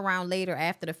then turn around later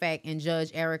after the fact and judge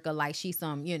Erica like she's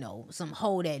some, you know, some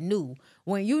hoe that knew.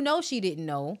 When you know she didn't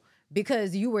know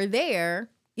because you were there,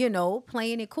 you know,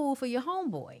 playing it cool for your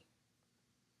homeboy.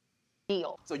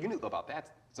 So you knew about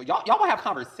that. So y'all would have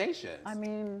conversations. I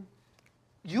mean,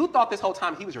 you thought this whole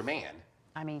time he was your man.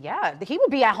 I mean, yeah. He would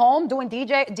be at home doing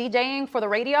DJing for the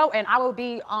radio, and I would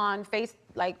be on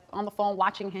on the phone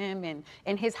watching him and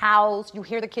in his house. You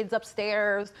hear the kids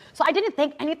upstairs. So I didn't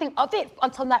think anything of it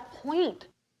until that point.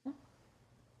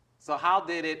 So how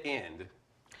did it end?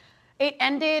 It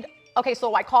ended, okay,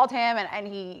 so I called him and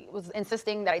he was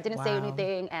insisting that I didn't say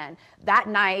anything. And that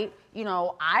night, you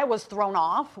know, I was thrown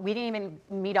off. We didn't even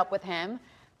meet up with him.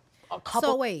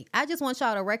 So wait, I just want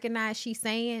y'all to recognize she's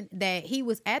saying that he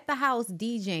was at the house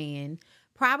DJing,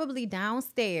 probably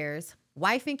downstairs.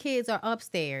 Wife and kids are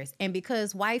upstairs. And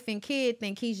because wife and kid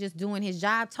think he's just doing his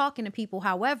job, talking to people,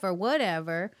 however,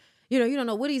 whatever, you know, you don't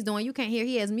know what he's doing. You can't hear.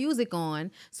 He has music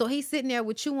on. So he's sitting there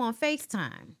with you on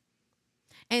FaceTime.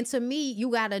 And to me,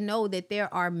 you got to know that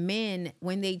there are men,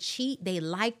 when they cheat, they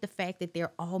like the fact that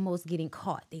they're almost getting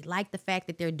caught. They like the fact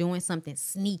that they're doing something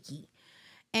sneaky.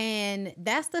 And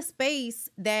that's the space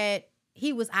that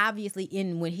he was obviously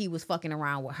in when he was fucking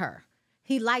around with her.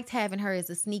 He liked having her as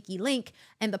a sneaky link,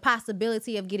 and the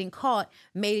possibility of getting caught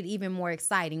made it even more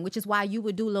exciting, which is why you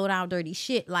would do low down dirty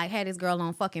shit, like had this girl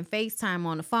on fucking FaceTime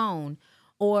on the phone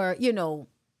or, you know,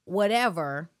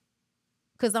 whatever.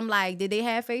 Because I'm like, did they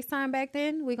have FaceTime back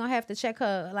then? We're going to have to check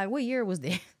her. Like, what year was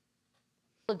that?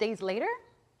 Days later,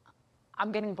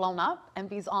 I'm getting blown up.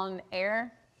 Envy's on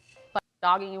air,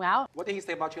 dogging you out. What did he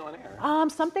say about you on air?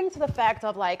 Something to the fact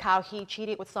of like how he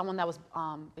cheated with someone that was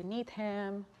beneath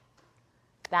him.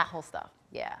 That whole stuff.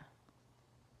 Yeah.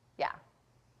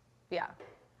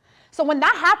 So when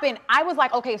that happened, I was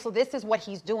like, okay, so this is what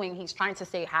he's doing. He's trying to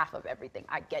say half of everything.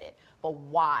 I get it. But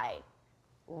why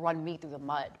run me through the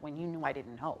mud when you knew I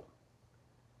didn't know?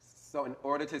 So in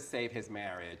order to save his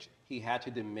marriage, he had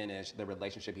to diminish the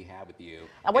relationship he had with you.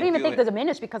 I wouldn't even think to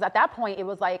diminish because at that point, it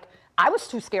was like, I was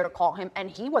too scared to call him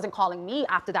and he wasn't calling me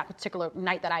after that particular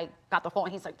night that I got the phone.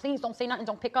 He's like, please don't say nothing,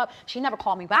 don't pick up. She never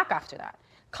called me back after that.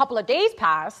 Couple of days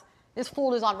passed, this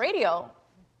fool is on radio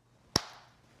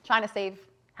trying to save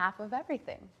half of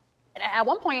everything. And at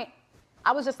one point,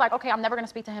 I was just like, okay, I'm never gonna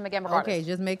speak to him again regardless. Okay,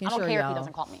 just making sure, I don't care if he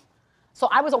doesn't call me. So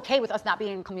I was okay with us not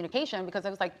being in communication because I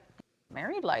was like,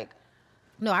 married? Like,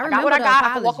 no, I got what I got,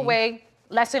 I could walk away,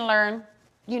 lesson learned,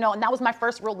 you know, and that was my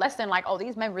first real lesson, like, oh,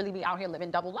 these men really be out here living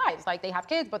double lives. Like, they have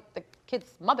kids, but the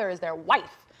kid's mother is their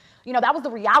wife. You know, that was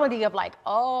the reality of like,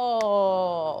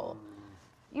 oh,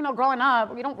 you know, growing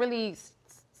up, we don't really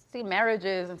see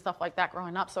marriages and stuff like that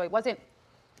growing up. So it wasn't,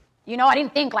 you know, I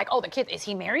didn't think like, oh, the kid, is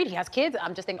he married? He has kids?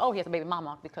 I'm just thinking, oh, he has a baby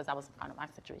mama because that was kind of my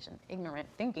situation, ignorant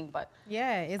thinking. But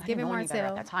yeah, it's giving more Marcel.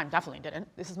 at that time, definitely didn't.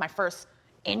 This is my first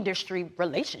industry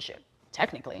relationship,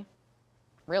 technically.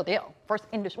 real deal. First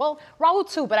industry. Well, Raul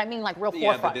too, but I mean like real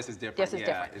forefront. Yeah, but this is different. This is Yeah,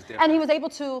 different. it's different. And he was able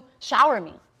to shower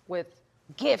me with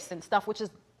gifts and stuff, which is,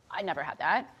 I never had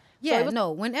that. Yeah,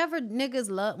 no. Whenever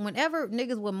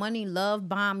niggas with money love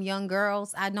bomb young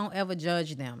girls, I don't ever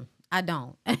judge them. I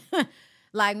don't.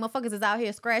 Like, motherfuckers is out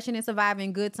here scratching and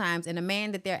surviving good times, and a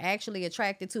man that they're actually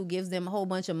attracted to gives them a whole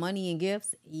bunch of money and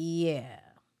gifts. Yeah.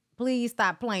 Please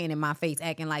stop playing in my face,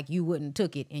 acting like you wouldn't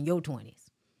took it in your 20s.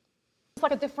 It's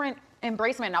like a different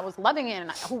embracement. I was loving it,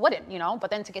 and who wouldn't, you know?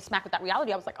 But then to get smacked with that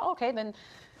reality, I was like, oh, okay, then.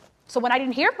 So when I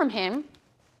didn't hear from him,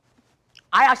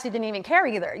 I actually didn't even care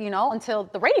either, you know, until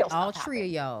the radio stuff All three of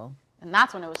y'all. And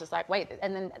that's when it was just like, wait.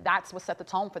 And then that's what set the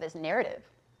tone for this narrative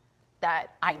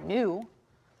that I knew,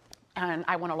 and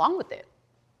I went along with it.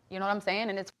 You know what I'm saying?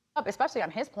 And it's up, especially on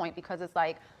his point, because it's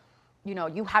like, you know,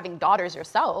 you having daughters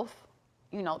yourself,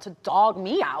 you know, to dog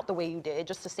me out the way you did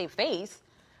just to save face.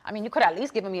 I mean, you could at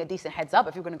least given me a decent heads up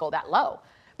if you're going to go that low.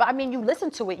 But I mean, you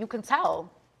listen to it, you can tell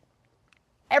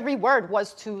every word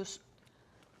was to,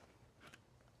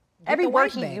 every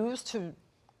word he used to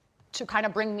kind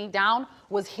of bring me down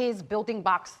was his building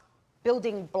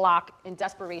block in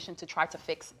desperation to try to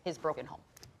fix his broken home.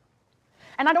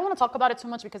 And I don't want to talk about it too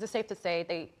much because it's safe to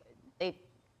say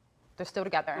they're still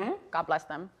together. Mm-hmm. God bless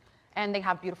them. And they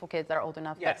have beautiful kids that are old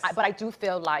enough. Yes. But I do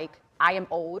feel like I am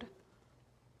owed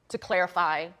to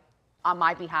clarify on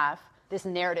my behalf this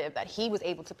narrative that he was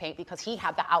able to paint because he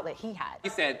had the outlet he had. He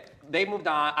said, they moved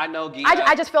on. I know Gia.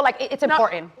 I just feel like it's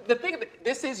important. The thing,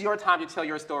 this is your time to tell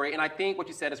your story, and I think what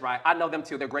you said is right. I know them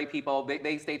too. They're great people.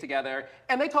 They stay together,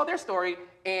 and they told their story,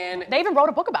 and they even wrote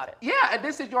a book about it. Yeah, and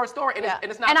this is your story, and,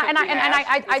 it's not. And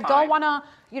I don't want to,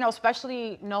 you know,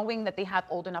 especially knowing that they have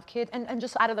old enough kids, and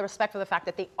just out of the respect for the fact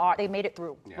that they made it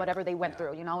through whatever they went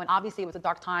through, you know, and obviously it was a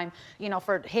dark time, you know,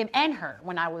 for him and her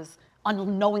when I was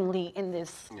unknowingly in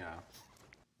this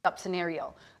up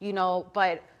scenario, you know,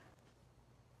 but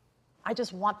I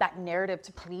just want that narrative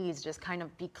to please just kind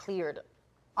of be cleared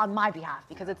on my behalf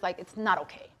because it's like, it's not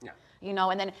okay. Yeah. You know,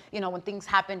 and then, you know, when things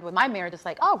happened with my marriage, it's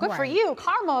like, oh, good for you,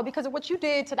 karma, because of what you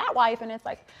did to that wife. And it's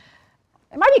like,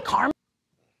 it might be karma.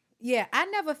 Yeah, I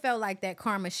never felt like that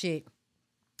karma shit.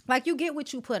 Like, you get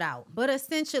what you put out. But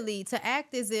essentially, to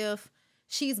act as if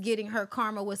she's getting her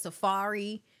karma with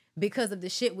Safari because of the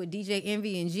shit with DJ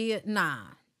Envy and Gia, nah,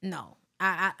 no.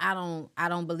 I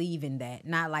don't believe in that.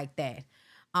 Not like that.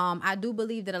 I do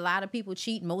believe that a lot of people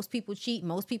cheat. Most people cheat.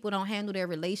 Most people don't handle their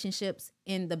relationships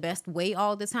in the best way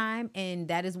all the time. And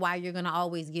that is why you're going to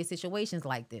always get situations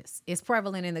like this. It's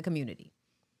prevalent in the community.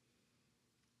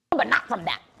 But not from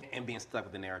that. And being stuck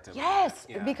with the narrative. Yes,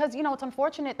 because, you know, it's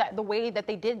unfortunate that the way that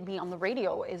they did me on the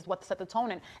radio is what set the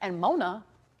tone. And Mona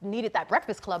needed that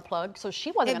Breakfast Club plug, so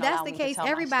she wasn't going to allow me to tell my story. If that's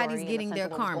the case, everybody's getting their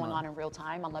karma. What's going on in real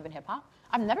time on Love and Hip Hop.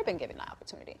 I've never been given that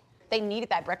opportunity. They needed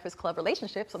that Breakfast Club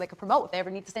relationship so they could promote if they ever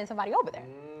need to send somebody over there.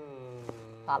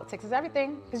 Politics is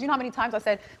everything. Because you know how many times I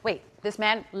said, wait, this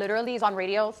man literally is on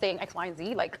radio saying X, Y, and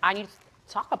Z. Like, I need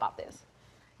to talk about this.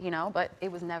 You know, but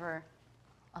it was never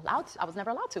allowed to. I was never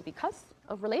allowed to because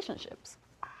of relationships.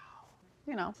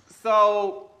 You know.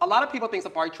 So a lot of people think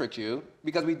Safari tricked you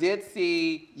because we did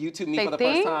see you two meet for the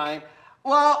first time.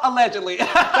 Well, allegedly.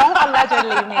 Don't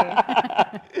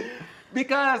allegedly me.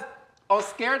 Because on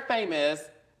Scared Famous,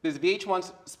 this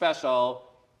VH1 special,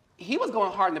 he was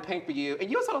going hard in the paint for you, and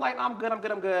you were sort of like, I'm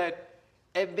good.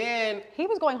 And then he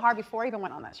was going hard before he even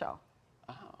went on that show.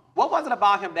 Oh. What was it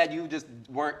about him that you just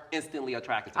weren't instantly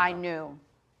attracted to him?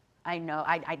 I knew.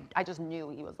 I just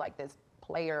knew he was like this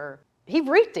player. He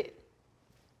reeked it.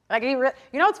 Like you know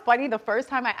what's funny? The first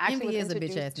time I actually was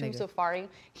introduced to Safari,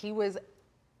 he was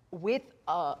with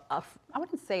I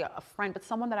wouldn't say a friend, but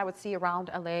someone that I would see around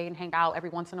LA and hang out every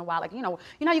once in a while. Like, you know,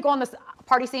 you go on this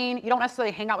party scene, you don't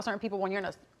necessarily hang out with certain people when you're in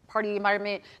a party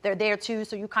environment. They're there too,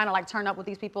 so you kind of like turn up with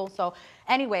these people. So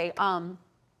anyway,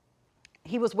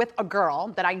 he was with a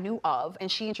girl that I knew of,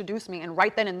 and she introduced me, and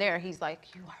right then and there, he's like,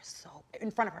 you are so,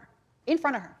 in front of her,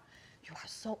 you are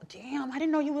so, damn, I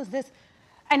didn't know you was this.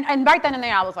 And right then and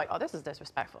there, I was like, oh, this is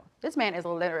disrespectful. This man is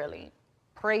literally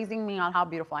praising me on how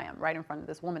beautiful I am right in front of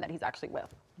this woman that he's actually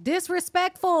with.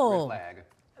 Disrespectful. Red flag.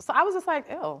 So I was just like,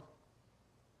 ew.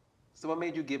 So what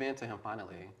made you give in to him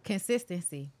finally?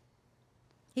 Consistency.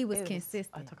 He was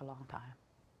consistent. It took a long time.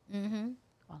 Mm-hmm.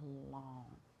 A long.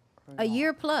 A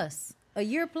year plus. A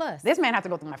year plus. This man had to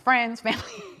go through my friends, family.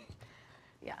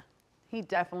 Yeah. He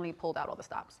definitely pulled out all the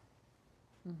stops.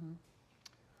 Mm-hmm.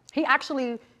 He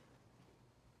actually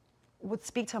would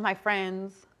speak to my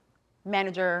friends,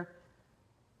 manager,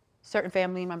 certain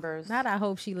family members. Not I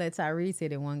hope she let Tyrese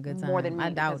hit it one good time. More than me. I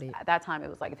doubt it. At that time, it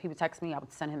was like if he would text me, I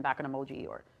would send him back an emoji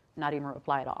or not even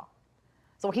reply at all.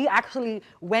 So he actually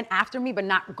went after me, but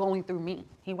not going through me.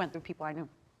 He went through people I knew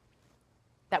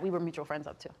that we were mutual friends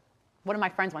of too. One of my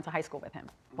friends went to high school with him.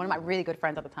 One of my really good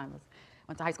friends at the time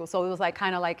went to high school. So it was like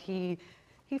kind of like he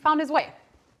found his way.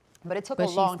 But it took a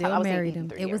long time. I was married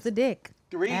him. It was the dick.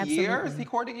 3 Absolutely. years he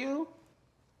courted you?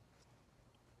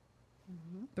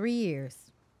 3 years.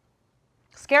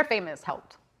 Scared Famous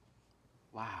helped.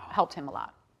 Wow. Helped him a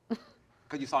lot.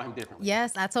 Because you saw him differently.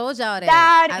 Yes, I told y'all that.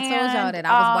 That I told y'all that.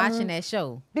 I was watching that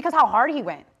show. Because how hard he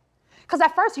went. Because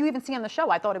at first you even see on the show,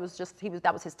 I thought it was just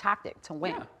that was his tactic to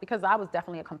win. Yeah. Because I was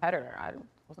definitely a competitor. I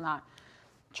was not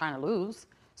trying to lose.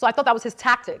 So I thought that was his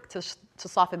tactic to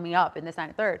soften me up in this, that,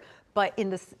 and the third. But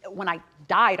when I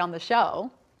died on the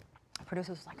show, the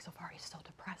producer was like, Safari's so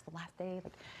depressed the last day.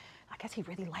 Like, I guess he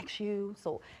really likes you.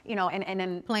 So, you know, and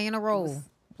then Playing a role.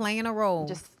 Playing a role.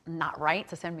 just not right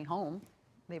to send me home.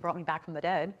 They brought me back from the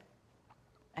dead.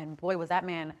 And boy, was that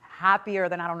man happier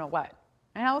than I don't know what.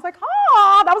 And I was like,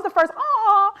 oh, that was the first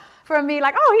for me.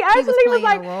 Like, oh, he actually was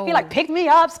like, he like picked me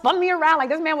up, spun me around. Like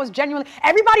this man was genuinely,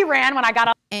 everybody ran when I got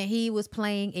up. And he was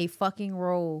playing a fucking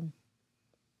role.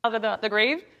 Out of the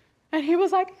grave. And he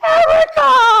was like,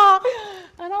 Erica!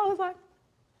 And I was like,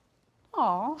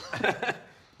 oh.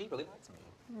 He really likes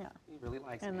me. Yeah. He really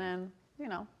likes me. And then, you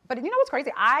know, but you know what's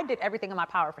crazy? I did everything in my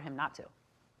power for him not to.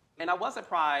 And I was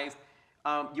surprised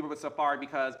you were with Safari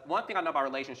because one thing I know about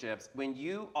relationships, when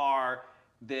you are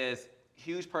this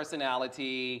huge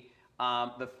personality,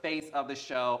 the face of the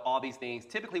show, all these things,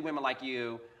 typically women like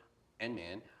you and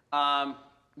men,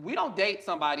 we don't date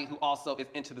somebody who also is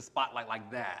into the spotlight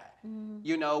like that.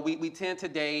 You know, we tend to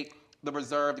date the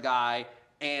reserved guy,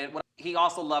 and he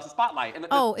also loves the spotlight. And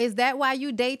Oh, is that why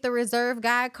you date the reserved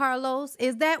guy, Carlos?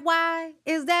 Is that why?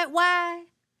 Is that why?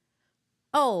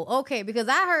 Oh, okay, because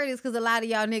I heard it's because a lot of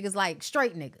y'all niggas like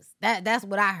straight niggas. That's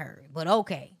what I heard, but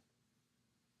okay.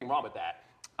 Nothing wrong with that.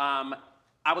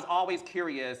 I was always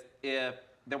curious if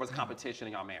there was competition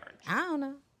in your marriage. I don't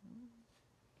know.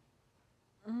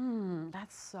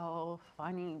 That's so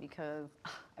funny because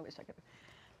I wish I could.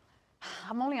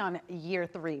 I'm only on year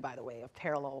 3, by the way, of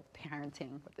parallel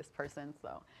parenting with this person.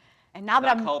 So, and now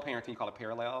that I'm co-parenting, you call it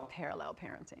parallel? Parallel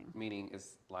parenting. Meaning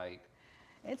it's like?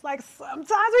 It's like sometimes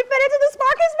we fit into the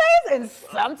sparking space and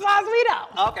sometimes we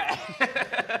don't. Okay.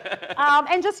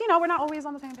 And just, you know, we're not always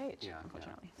on the same page,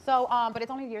 unfortunately. Yeah. So, but it's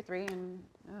only year 3 and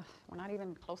we're not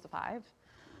even close to 5.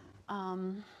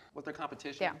 Was there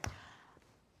competition?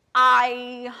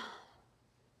 Yeah.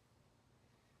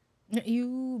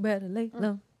 You better lay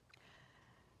low.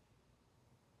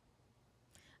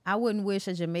 I wouldn't wish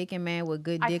a Jamaican man with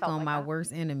good dick on my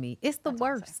worst enemy. It's the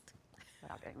worst.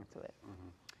 Without getting into it.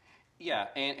 Yeah,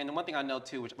 and the one thing I know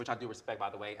too, which I do respect,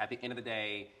 by the way, at the end of the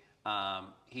day,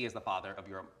 he is the father of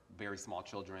your very small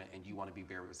children, and you want to be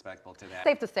very respectful to that.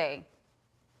 Safe to say,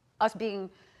 us being,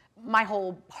 my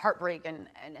whole heartbreak and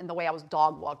the way I was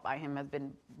dog walked by him has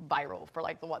been viral for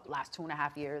like the last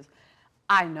 2.5 years.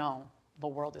 I know the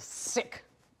world is sick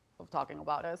of talking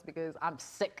about us because I'm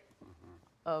sick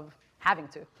of having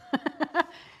to.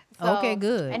 So, okay,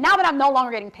 good. And now that I'm no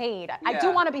longer getting paid, I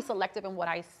do want to be selective in what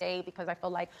I say because I feel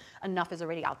like enough is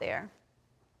already out there.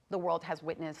 The world has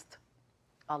witnessed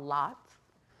a lot.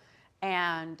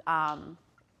 And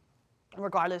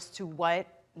regardless to what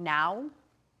now,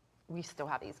 we still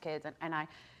have these kids. And I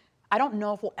don't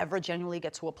know if we'll ever genuinely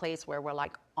get to a place where we're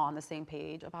like on the same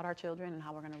page about our children and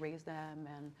how we're going to raise them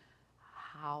and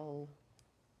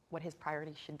what his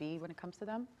priorities should be when it comes to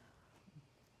them.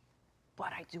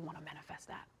 But I do want to manifest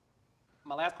that.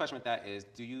 My last question with that is,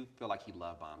 do you feel like he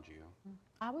love bombed you?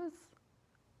 I was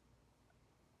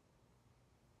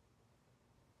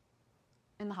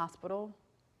in the hospital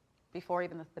before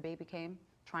even the baby came,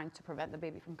 trying to prevent the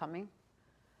baby from coming.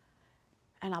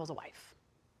 And I was a wife,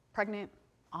 pregnant,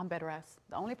 on bed rest.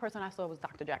 The only person I saw was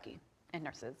Dr. Jackie and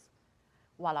nurses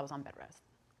while I was on bed rest.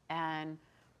 And,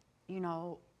 you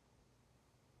know,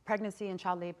 pregnancy and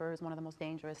child labor is one of the most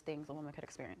dangerous things a woman could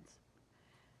experience.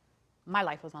 My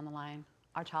life was on the line.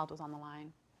 Our child was on the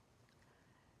line.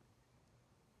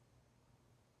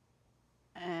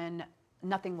 And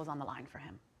nothing was on the line for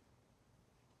him.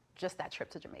 Just that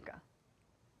trip to Jamaica,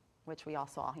 which we all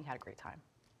saw. He had a great time.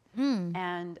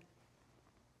 And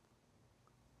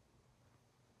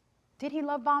did he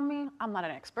love bomb me? I'm not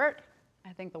an expert.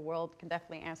 I think the world can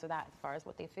definitely answer that as far as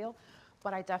what they feel.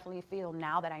 But I definitely feel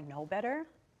now that I know better,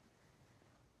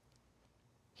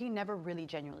 he never really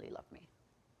genuinely loved me.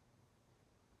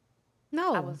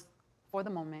 No. I was, for the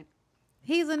moment.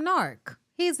 He's a narc.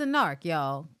 He's a narc,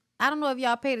 y'all. I don't know if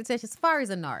y'all paid attention. Safari's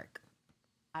a narc.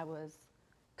 I was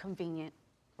convenient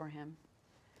for him.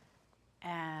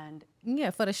 And yeah,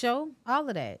 for the show, all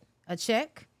of that. a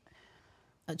check,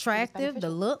 attractive, the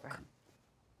look.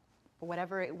 But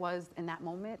whatever it was in that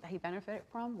moment that he benefited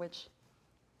from, which,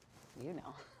 you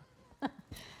know,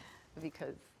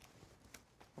 because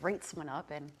rates went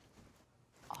up and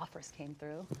offers came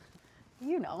through,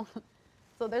 you know.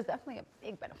 So there's definitely a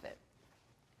big benefit,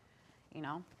 you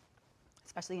know,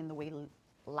 especially in the way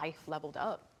life leveled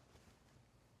up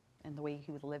and the way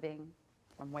he was living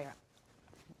from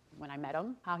when I met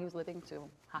him, how he was living to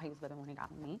how he was living when he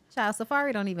got with me. Child,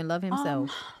 Safari don't even love himself.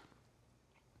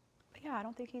 Yeah, I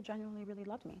don't think he genuinely really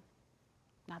loved me,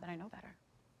 now that I know better.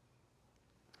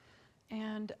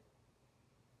 And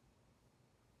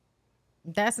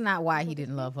that's not why he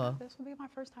didn't love her. This will be my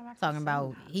first time actually talking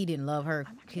about he didn't love her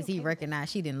because he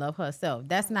recognized she didn't love herself.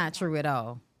 That's not true at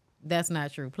all. That's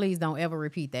not true. Please don't ever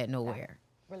repeat that nowhere.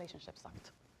 That relationship sucked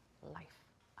life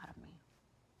out of me.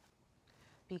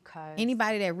 Because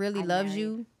anybody that really loves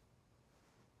you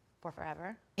for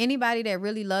forever. Anybody that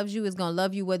really loves you is going to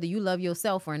love you whether you love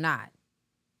yourself or not.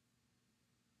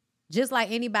 Just like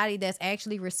anybody that's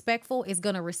actually respectful is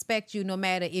going to respect you no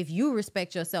matter if you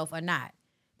respect yourself or not.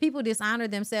 People dishonor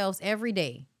themselves every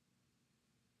day.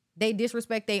 They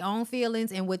disrespect their own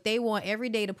feelings and what they want every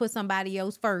day to put somebody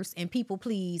else first and people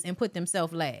please and put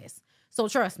themselves last. So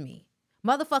trust me,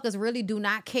 motherfuckers really do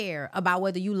not care about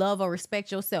whether you love or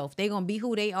respect yourself. They're going to be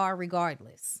who they are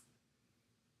regardless.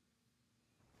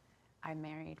 I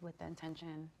married with the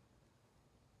intention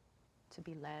to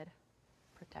be led,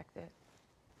 protected.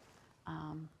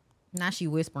 Now she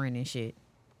whispering and shit.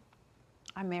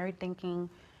 I married thinking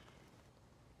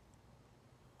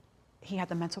he had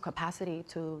the mental capacity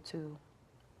to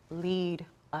lead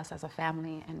us as a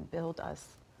family and build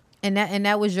us. And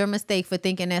that was your mistake for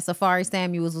thinking that Safari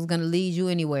Samuels was going to lead you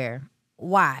anywhere.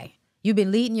 Why? You've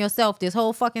been leading yourself this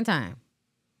whole fucking time.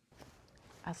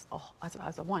 As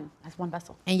one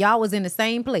vessel. And y'all was in the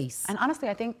same place. And honestly,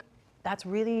 I think that's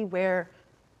really where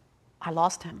I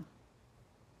lost him.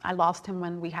 I lost him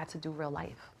when we had to do real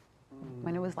life.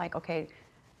 When it was like, okay,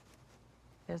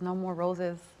 there's no more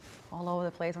roses all over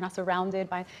the place. We're not surrounded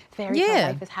by fairy tale.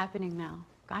 Life is happening now.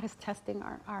 God is testing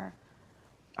our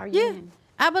union.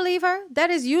 I believe her. That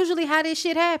is usually how this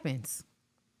shit happens.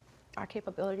 Our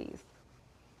capabilities.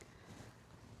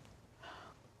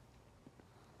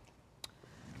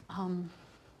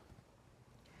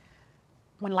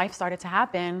 When life started to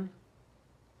happen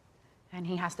and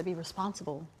he has to be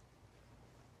responsible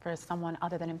for someone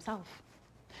other than himself,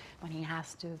 when he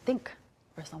has to think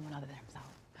for someone other than himself,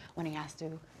 when he has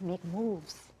to make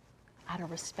moves out of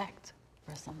respect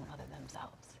for someone other than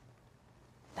themselves,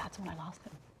 that's when I lost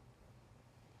him.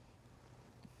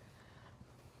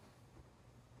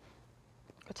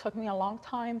 It took me a long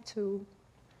time to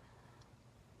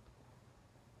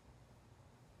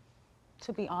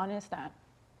be honest that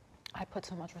I put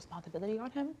so much responsibility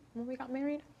on him when we got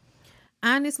married.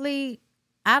 Honestly,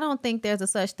 I don't think there's a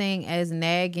such thing as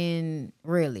nagging,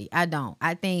 really. I don't.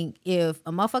 I think if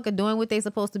a motherfucker doing what they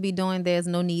supposed to be doing, there's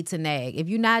no need to nag. If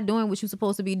you're not doing what you're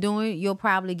supposed to be doing, you'll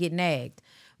probably get nagged.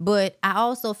 But I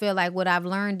also feel like what I've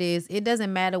learned is it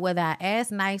doesn't matter whether I ask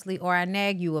nicely or I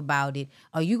nag you about it.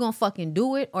 Are you gonna fucking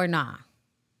do it or not?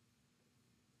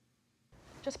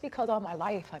 Just because all my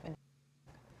life I've been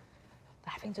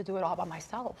having to do it all by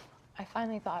myself, I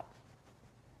finally thought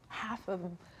half of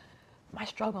my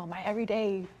struggle, my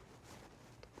everyday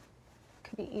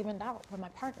could be evened out with my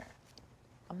partner.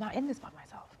 I'm not in this by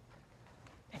myself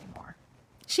anymore.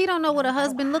 She don't know what a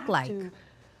husband look like.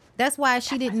 That's why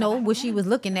she didn't know what she was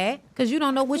looking at, because you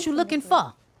don't know what you're looking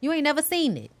for. You ain't never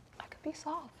seen it. I could be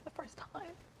soft for the first time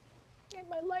in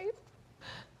my life.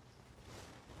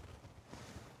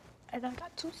 And I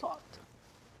got too soft.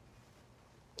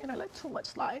 And I let too much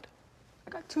slide. I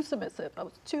got too submissive. I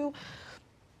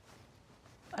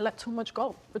let too much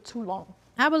go for too long.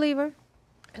 I believe her.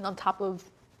 And on top of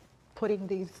putting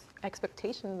these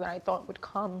expectations that I thought would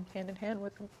come hand in hand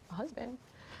with a husband,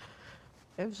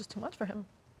 it was just too much for him.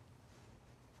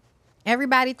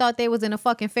 Everybody thought they was in a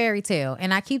fucking fairy tale.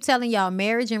 And I keep telling y'all,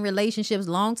 marriage and relationships,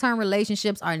 long-term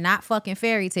relationships are not fucking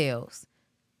fairy tales.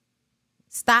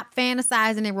 Stop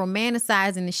fantasizing and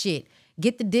romanticizing the shit.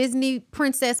 Get the Disney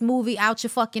princess movie out your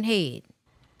fucking head.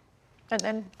 And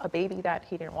then a baby that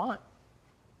he didn't want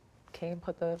came,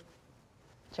 put the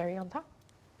cherry on top.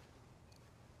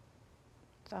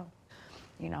 So,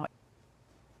 you know,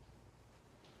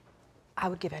 I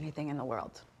would give anything in the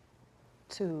world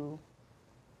to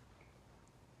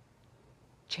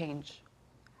change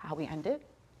how we ended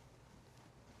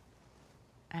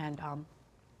and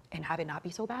have it not be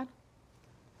so bad.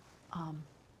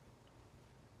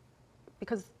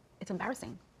 Because it's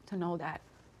embarrassing to know that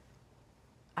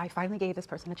I finally gave this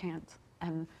person a chance,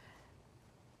 and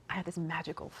I had this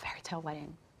magical fairy tale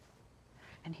wedding.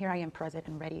 And here I am, present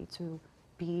and ready to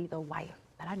be the wife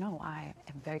that I know I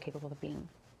am very capable of being.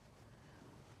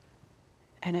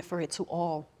 And for it to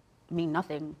all mean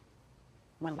nothing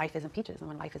when life isn't peaches and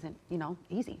when life isn't, you know,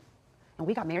 easy. And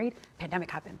we got married, pandemic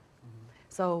happened.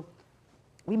 So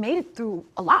we made it through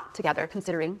a lot together,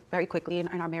 considering very quickly in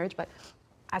our marriage, but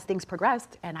as things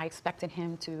progressed and I expected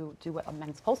him to do what a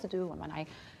man's supposed to do, and when I,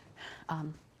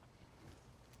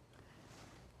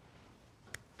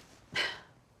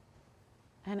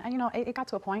 and you know, it got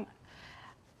to a point,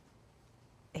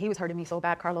 he was hurting me so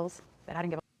bad, Carlos, that I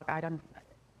didn't give a fuck.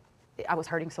 I was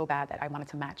hurting so bad that I wanted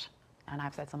to match. And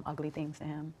I've said some ugly things to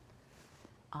him.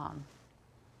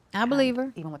 I believe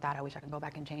her. Even with that, I wish I could go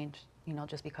back and change, you know,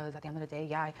 just because at the end of the day,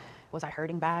 yeah, was I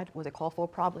hurting bad? Was it called for?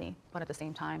 Probably. But at the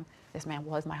same time, this man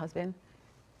was my husband.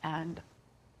 And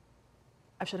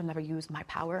I should have never used my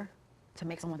power to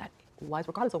make someone that was,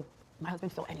 regardless of my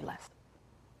husband, feel any less.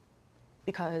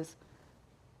 Because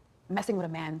messing with a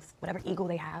man's, whatever ego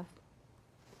they have,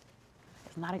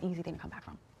 it's not an easy thing to come back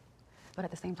from. But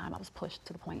at the same time, I was pushed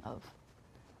to the point of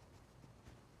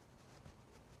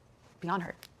beyond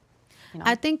hurt. You know?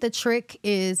 I think the trick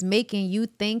is making you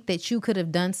think that you could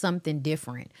have done something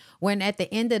different, when at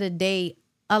the end of the day,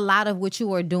 a lot of what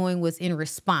you are doing was in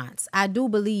response. I do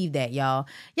believe that, y'all.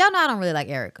 Y'all know I don't really like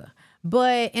Erica.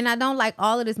 And I don't like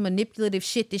all of this manipulative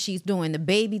shit that she's doing. The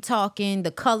baby talking,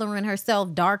 the coloring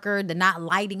herself darker, the not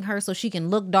lighting her so she can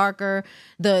look darker,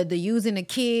 the using the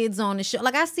kids on the show.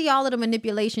 Like, I see all of the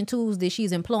manipulation tools that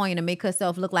she's employing to make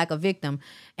herself look like a victim.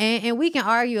 And we can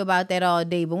argue about that all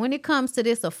day. But when it comes to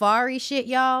this Safari shit,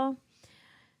 y'all,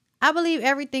 I believe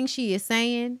everything she is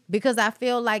saying, because I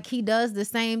feel like he does the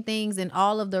same things in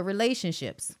all of the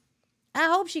relationships. I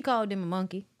hope she called him a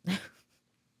monkey.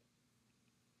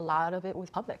 A lot of it was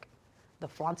public. The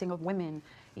flaunting of women,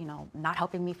 you know, not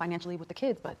helping me financially with the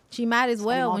kids, but she might as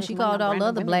well when she called all the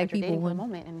other black people for a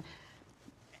moment,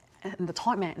 and the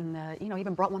torment, and the, you know,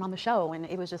 even brought one on the show, and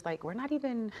it was just like, we're not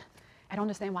even, I don't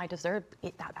understand why I deserved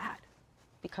it that bad,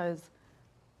 because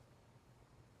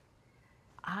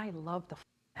I love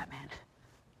that man.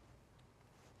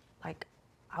 Like,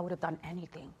 I would have done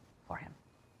anything for him,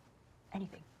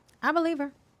 anything. I believe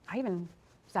her. I even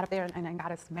sat up there and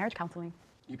got us marriage counseling.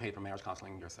 You paid for marriage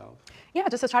counseling yourself? Yeah,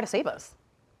 just to try to save us.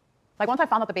 Like, once I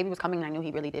found out the baby was coming and I knew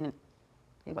he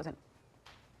wasn't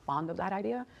fond of that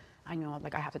idea, I knew,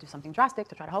 like, I have to do something drastic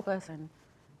to try to help us, and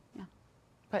yeah.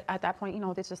 But at that point, you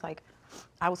know, it's just like,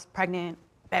 I was pregnant,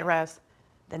 bed rest,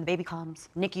 then the baby comes,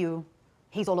 NICU,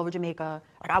 he's all over Jamaica.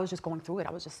 Like, I was just going through it.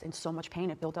 I was just in so much pain.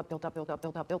 It built up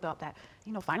that,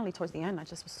 you know, finally towards the end, I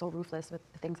just was so ruthless with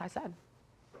the things I said.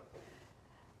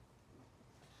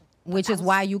 Which is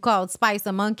why you called Spice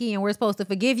a monkey and we're supposed to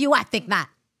forgive you? I think not.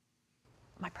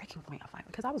 My breaking point, I find,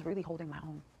 because I was really holding my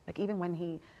own. Like, even when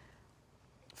he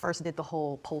first did the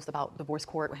whole post about divorce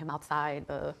court with him outside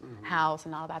the house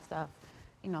and all that stuff,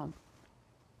 you know,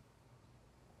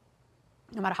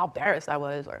 no matter how embarrassed I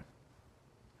was, or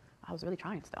I was really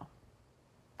trying still.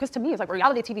 Because to me, it's like,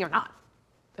 reality TV or not,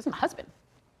 this is my husband.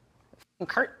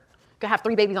 Kurt could have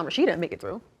 3 babies on Rashida and make it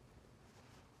through.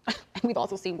 And we've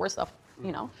also seen worse stuff,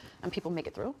 you know, and people make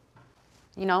it through,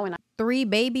 you know. And 3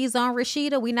 babies on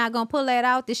Rashida? We not gonna pull that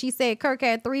out that she said Kirk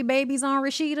had 3 babies on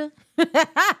Rashida?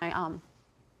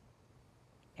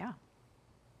 Yeah.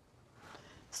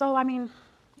 So, I mean,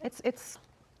 it's.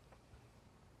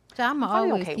 So I'm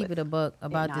always keep it a buck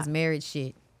about this marriage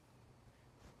shit.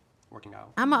 Working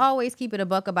out. I'm gonna always keep it a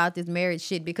buck about this marriage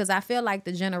shit, because I feel like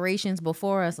the generations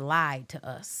before us lied to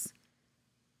us.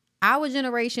 Our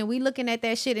generation, we looking at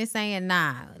that shit and saying,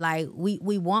 nah, like we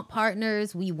want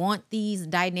partners, we want these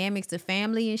dynamics of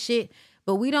family and shit,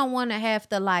 but we don't want to have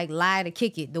to like lie to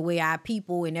kick it the way our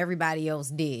people and everybody else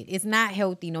did. It's not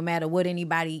healthy, no matter what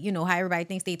anybody, you know, how everybody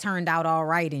thinks they turned out all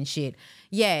right and shit.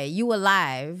 Yeah, you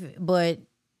alive, but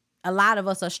a lot of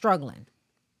us are struggling.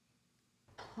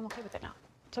 I'm okay with it now.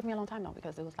 It took me a long time though,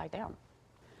 because it was like, damn.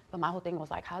 But my whole thing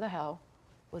was like, how the hell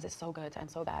was it so good and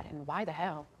so bad? And why the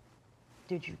hell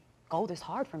did you go this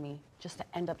hard for me just to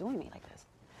end up doing me like this?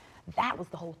 That was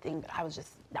the whole thing that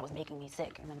that was making me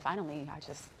sick. And then finally,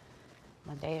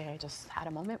 one day I just had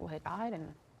a moment with God,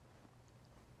 and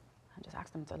I just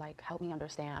asked him to like help me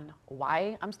understand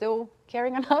why I'm still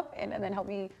caring enough, and then help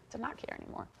me to not care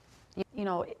anymore. You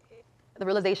know, the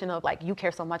realization of like, you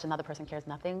care so much, another person cares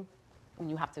nothing, when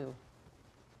you have to.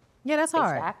 Yeah, that's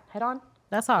hard. That head on.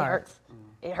 That's hard. It hurts.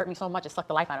 It hurt me so much, it sucked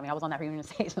the life out of me. I was on that reunion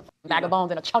stage with a bag of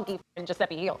bones and a chunky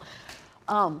Giuseppe heel.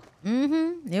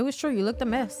 It was true. You looked a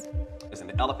mess. Listen,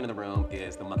 the elephant in the room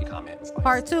is the monkey comment.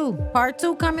 Part 2. Part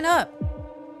 2 coming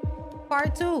up.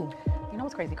 Part 2. You know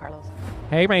what's crazy, Carlos?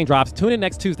 Hey, Raindrops. Tune in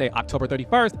next Tuesday, October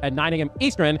 31st at 9 a.m.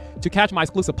 Eastern to catch my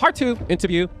exclusive Part 2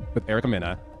 interview with Erica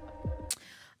Mena.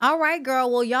 All right,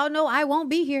 girl. Well, y'all know I won't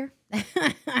be here.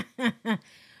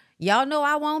 Y'all know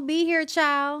I won't be here,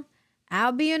 child.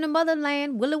 I'll be in the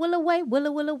motherland. Willa, willa, way,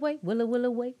 willa, willa, way, willa, willa,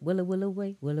 way, willa, willa,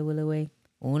 way, willa, willa, way.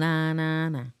 Oh, na, na,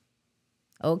 na.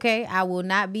 Okay, I will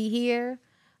not be here.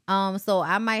 So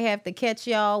I might have to catch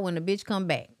y'all when the bitch come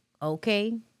back.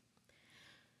 Okay.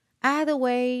 Either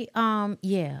way,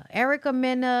 yeah, Erica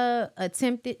Mena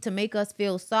attempted to make us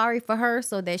feel sorry for her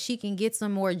so that she can get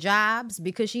some more jobs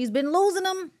because she's been losing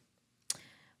them.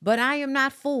 But I am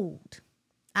not fooled.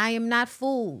 I am not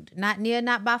fooled. Not near,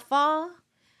 not by far.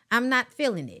 I'm not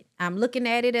feeling it. I'm looking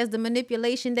at it as the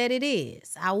manipulation that it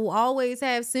is. I will always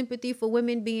have sympathy for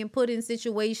women being put in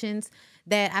situations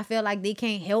that I feel like they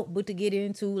can't help but to get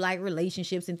into, like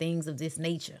relationships and things of this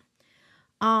nature.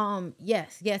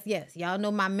 Yes. Y'all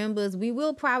know my members. We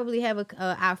will probably have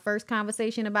our first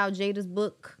conversation about Jada's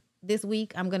book this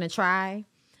week. I'm going to try.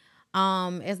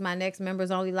 As my next members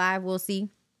only live, we'll see.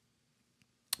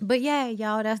 But yeah,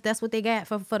 y'all, that's what they got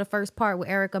for the first part with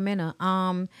Erica Mena.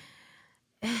 I'm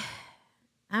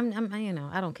you know,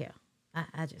 I don't care.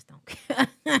 I just don't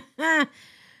care.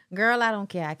 Girl, I don't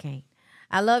care. I can't.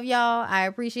 I love y'all. I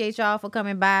appreciate y'all for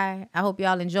coming by. I hope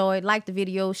y'all enjoyed. Like the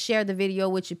video, share the video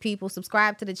with your people.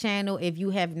 Subscribe to the channel if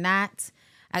you have not.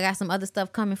 I got some other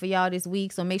stuff coming for y'all this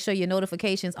week, so make sure your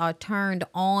notifications are turned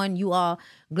on. You are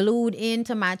glued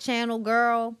into my channel,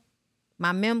 girl.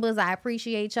 My members, I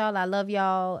appreciate y'all. I love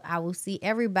y'all. I will see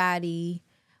everybody.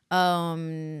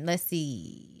 Let's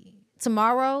see.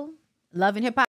 Tomorrow, Love and Hip Hop.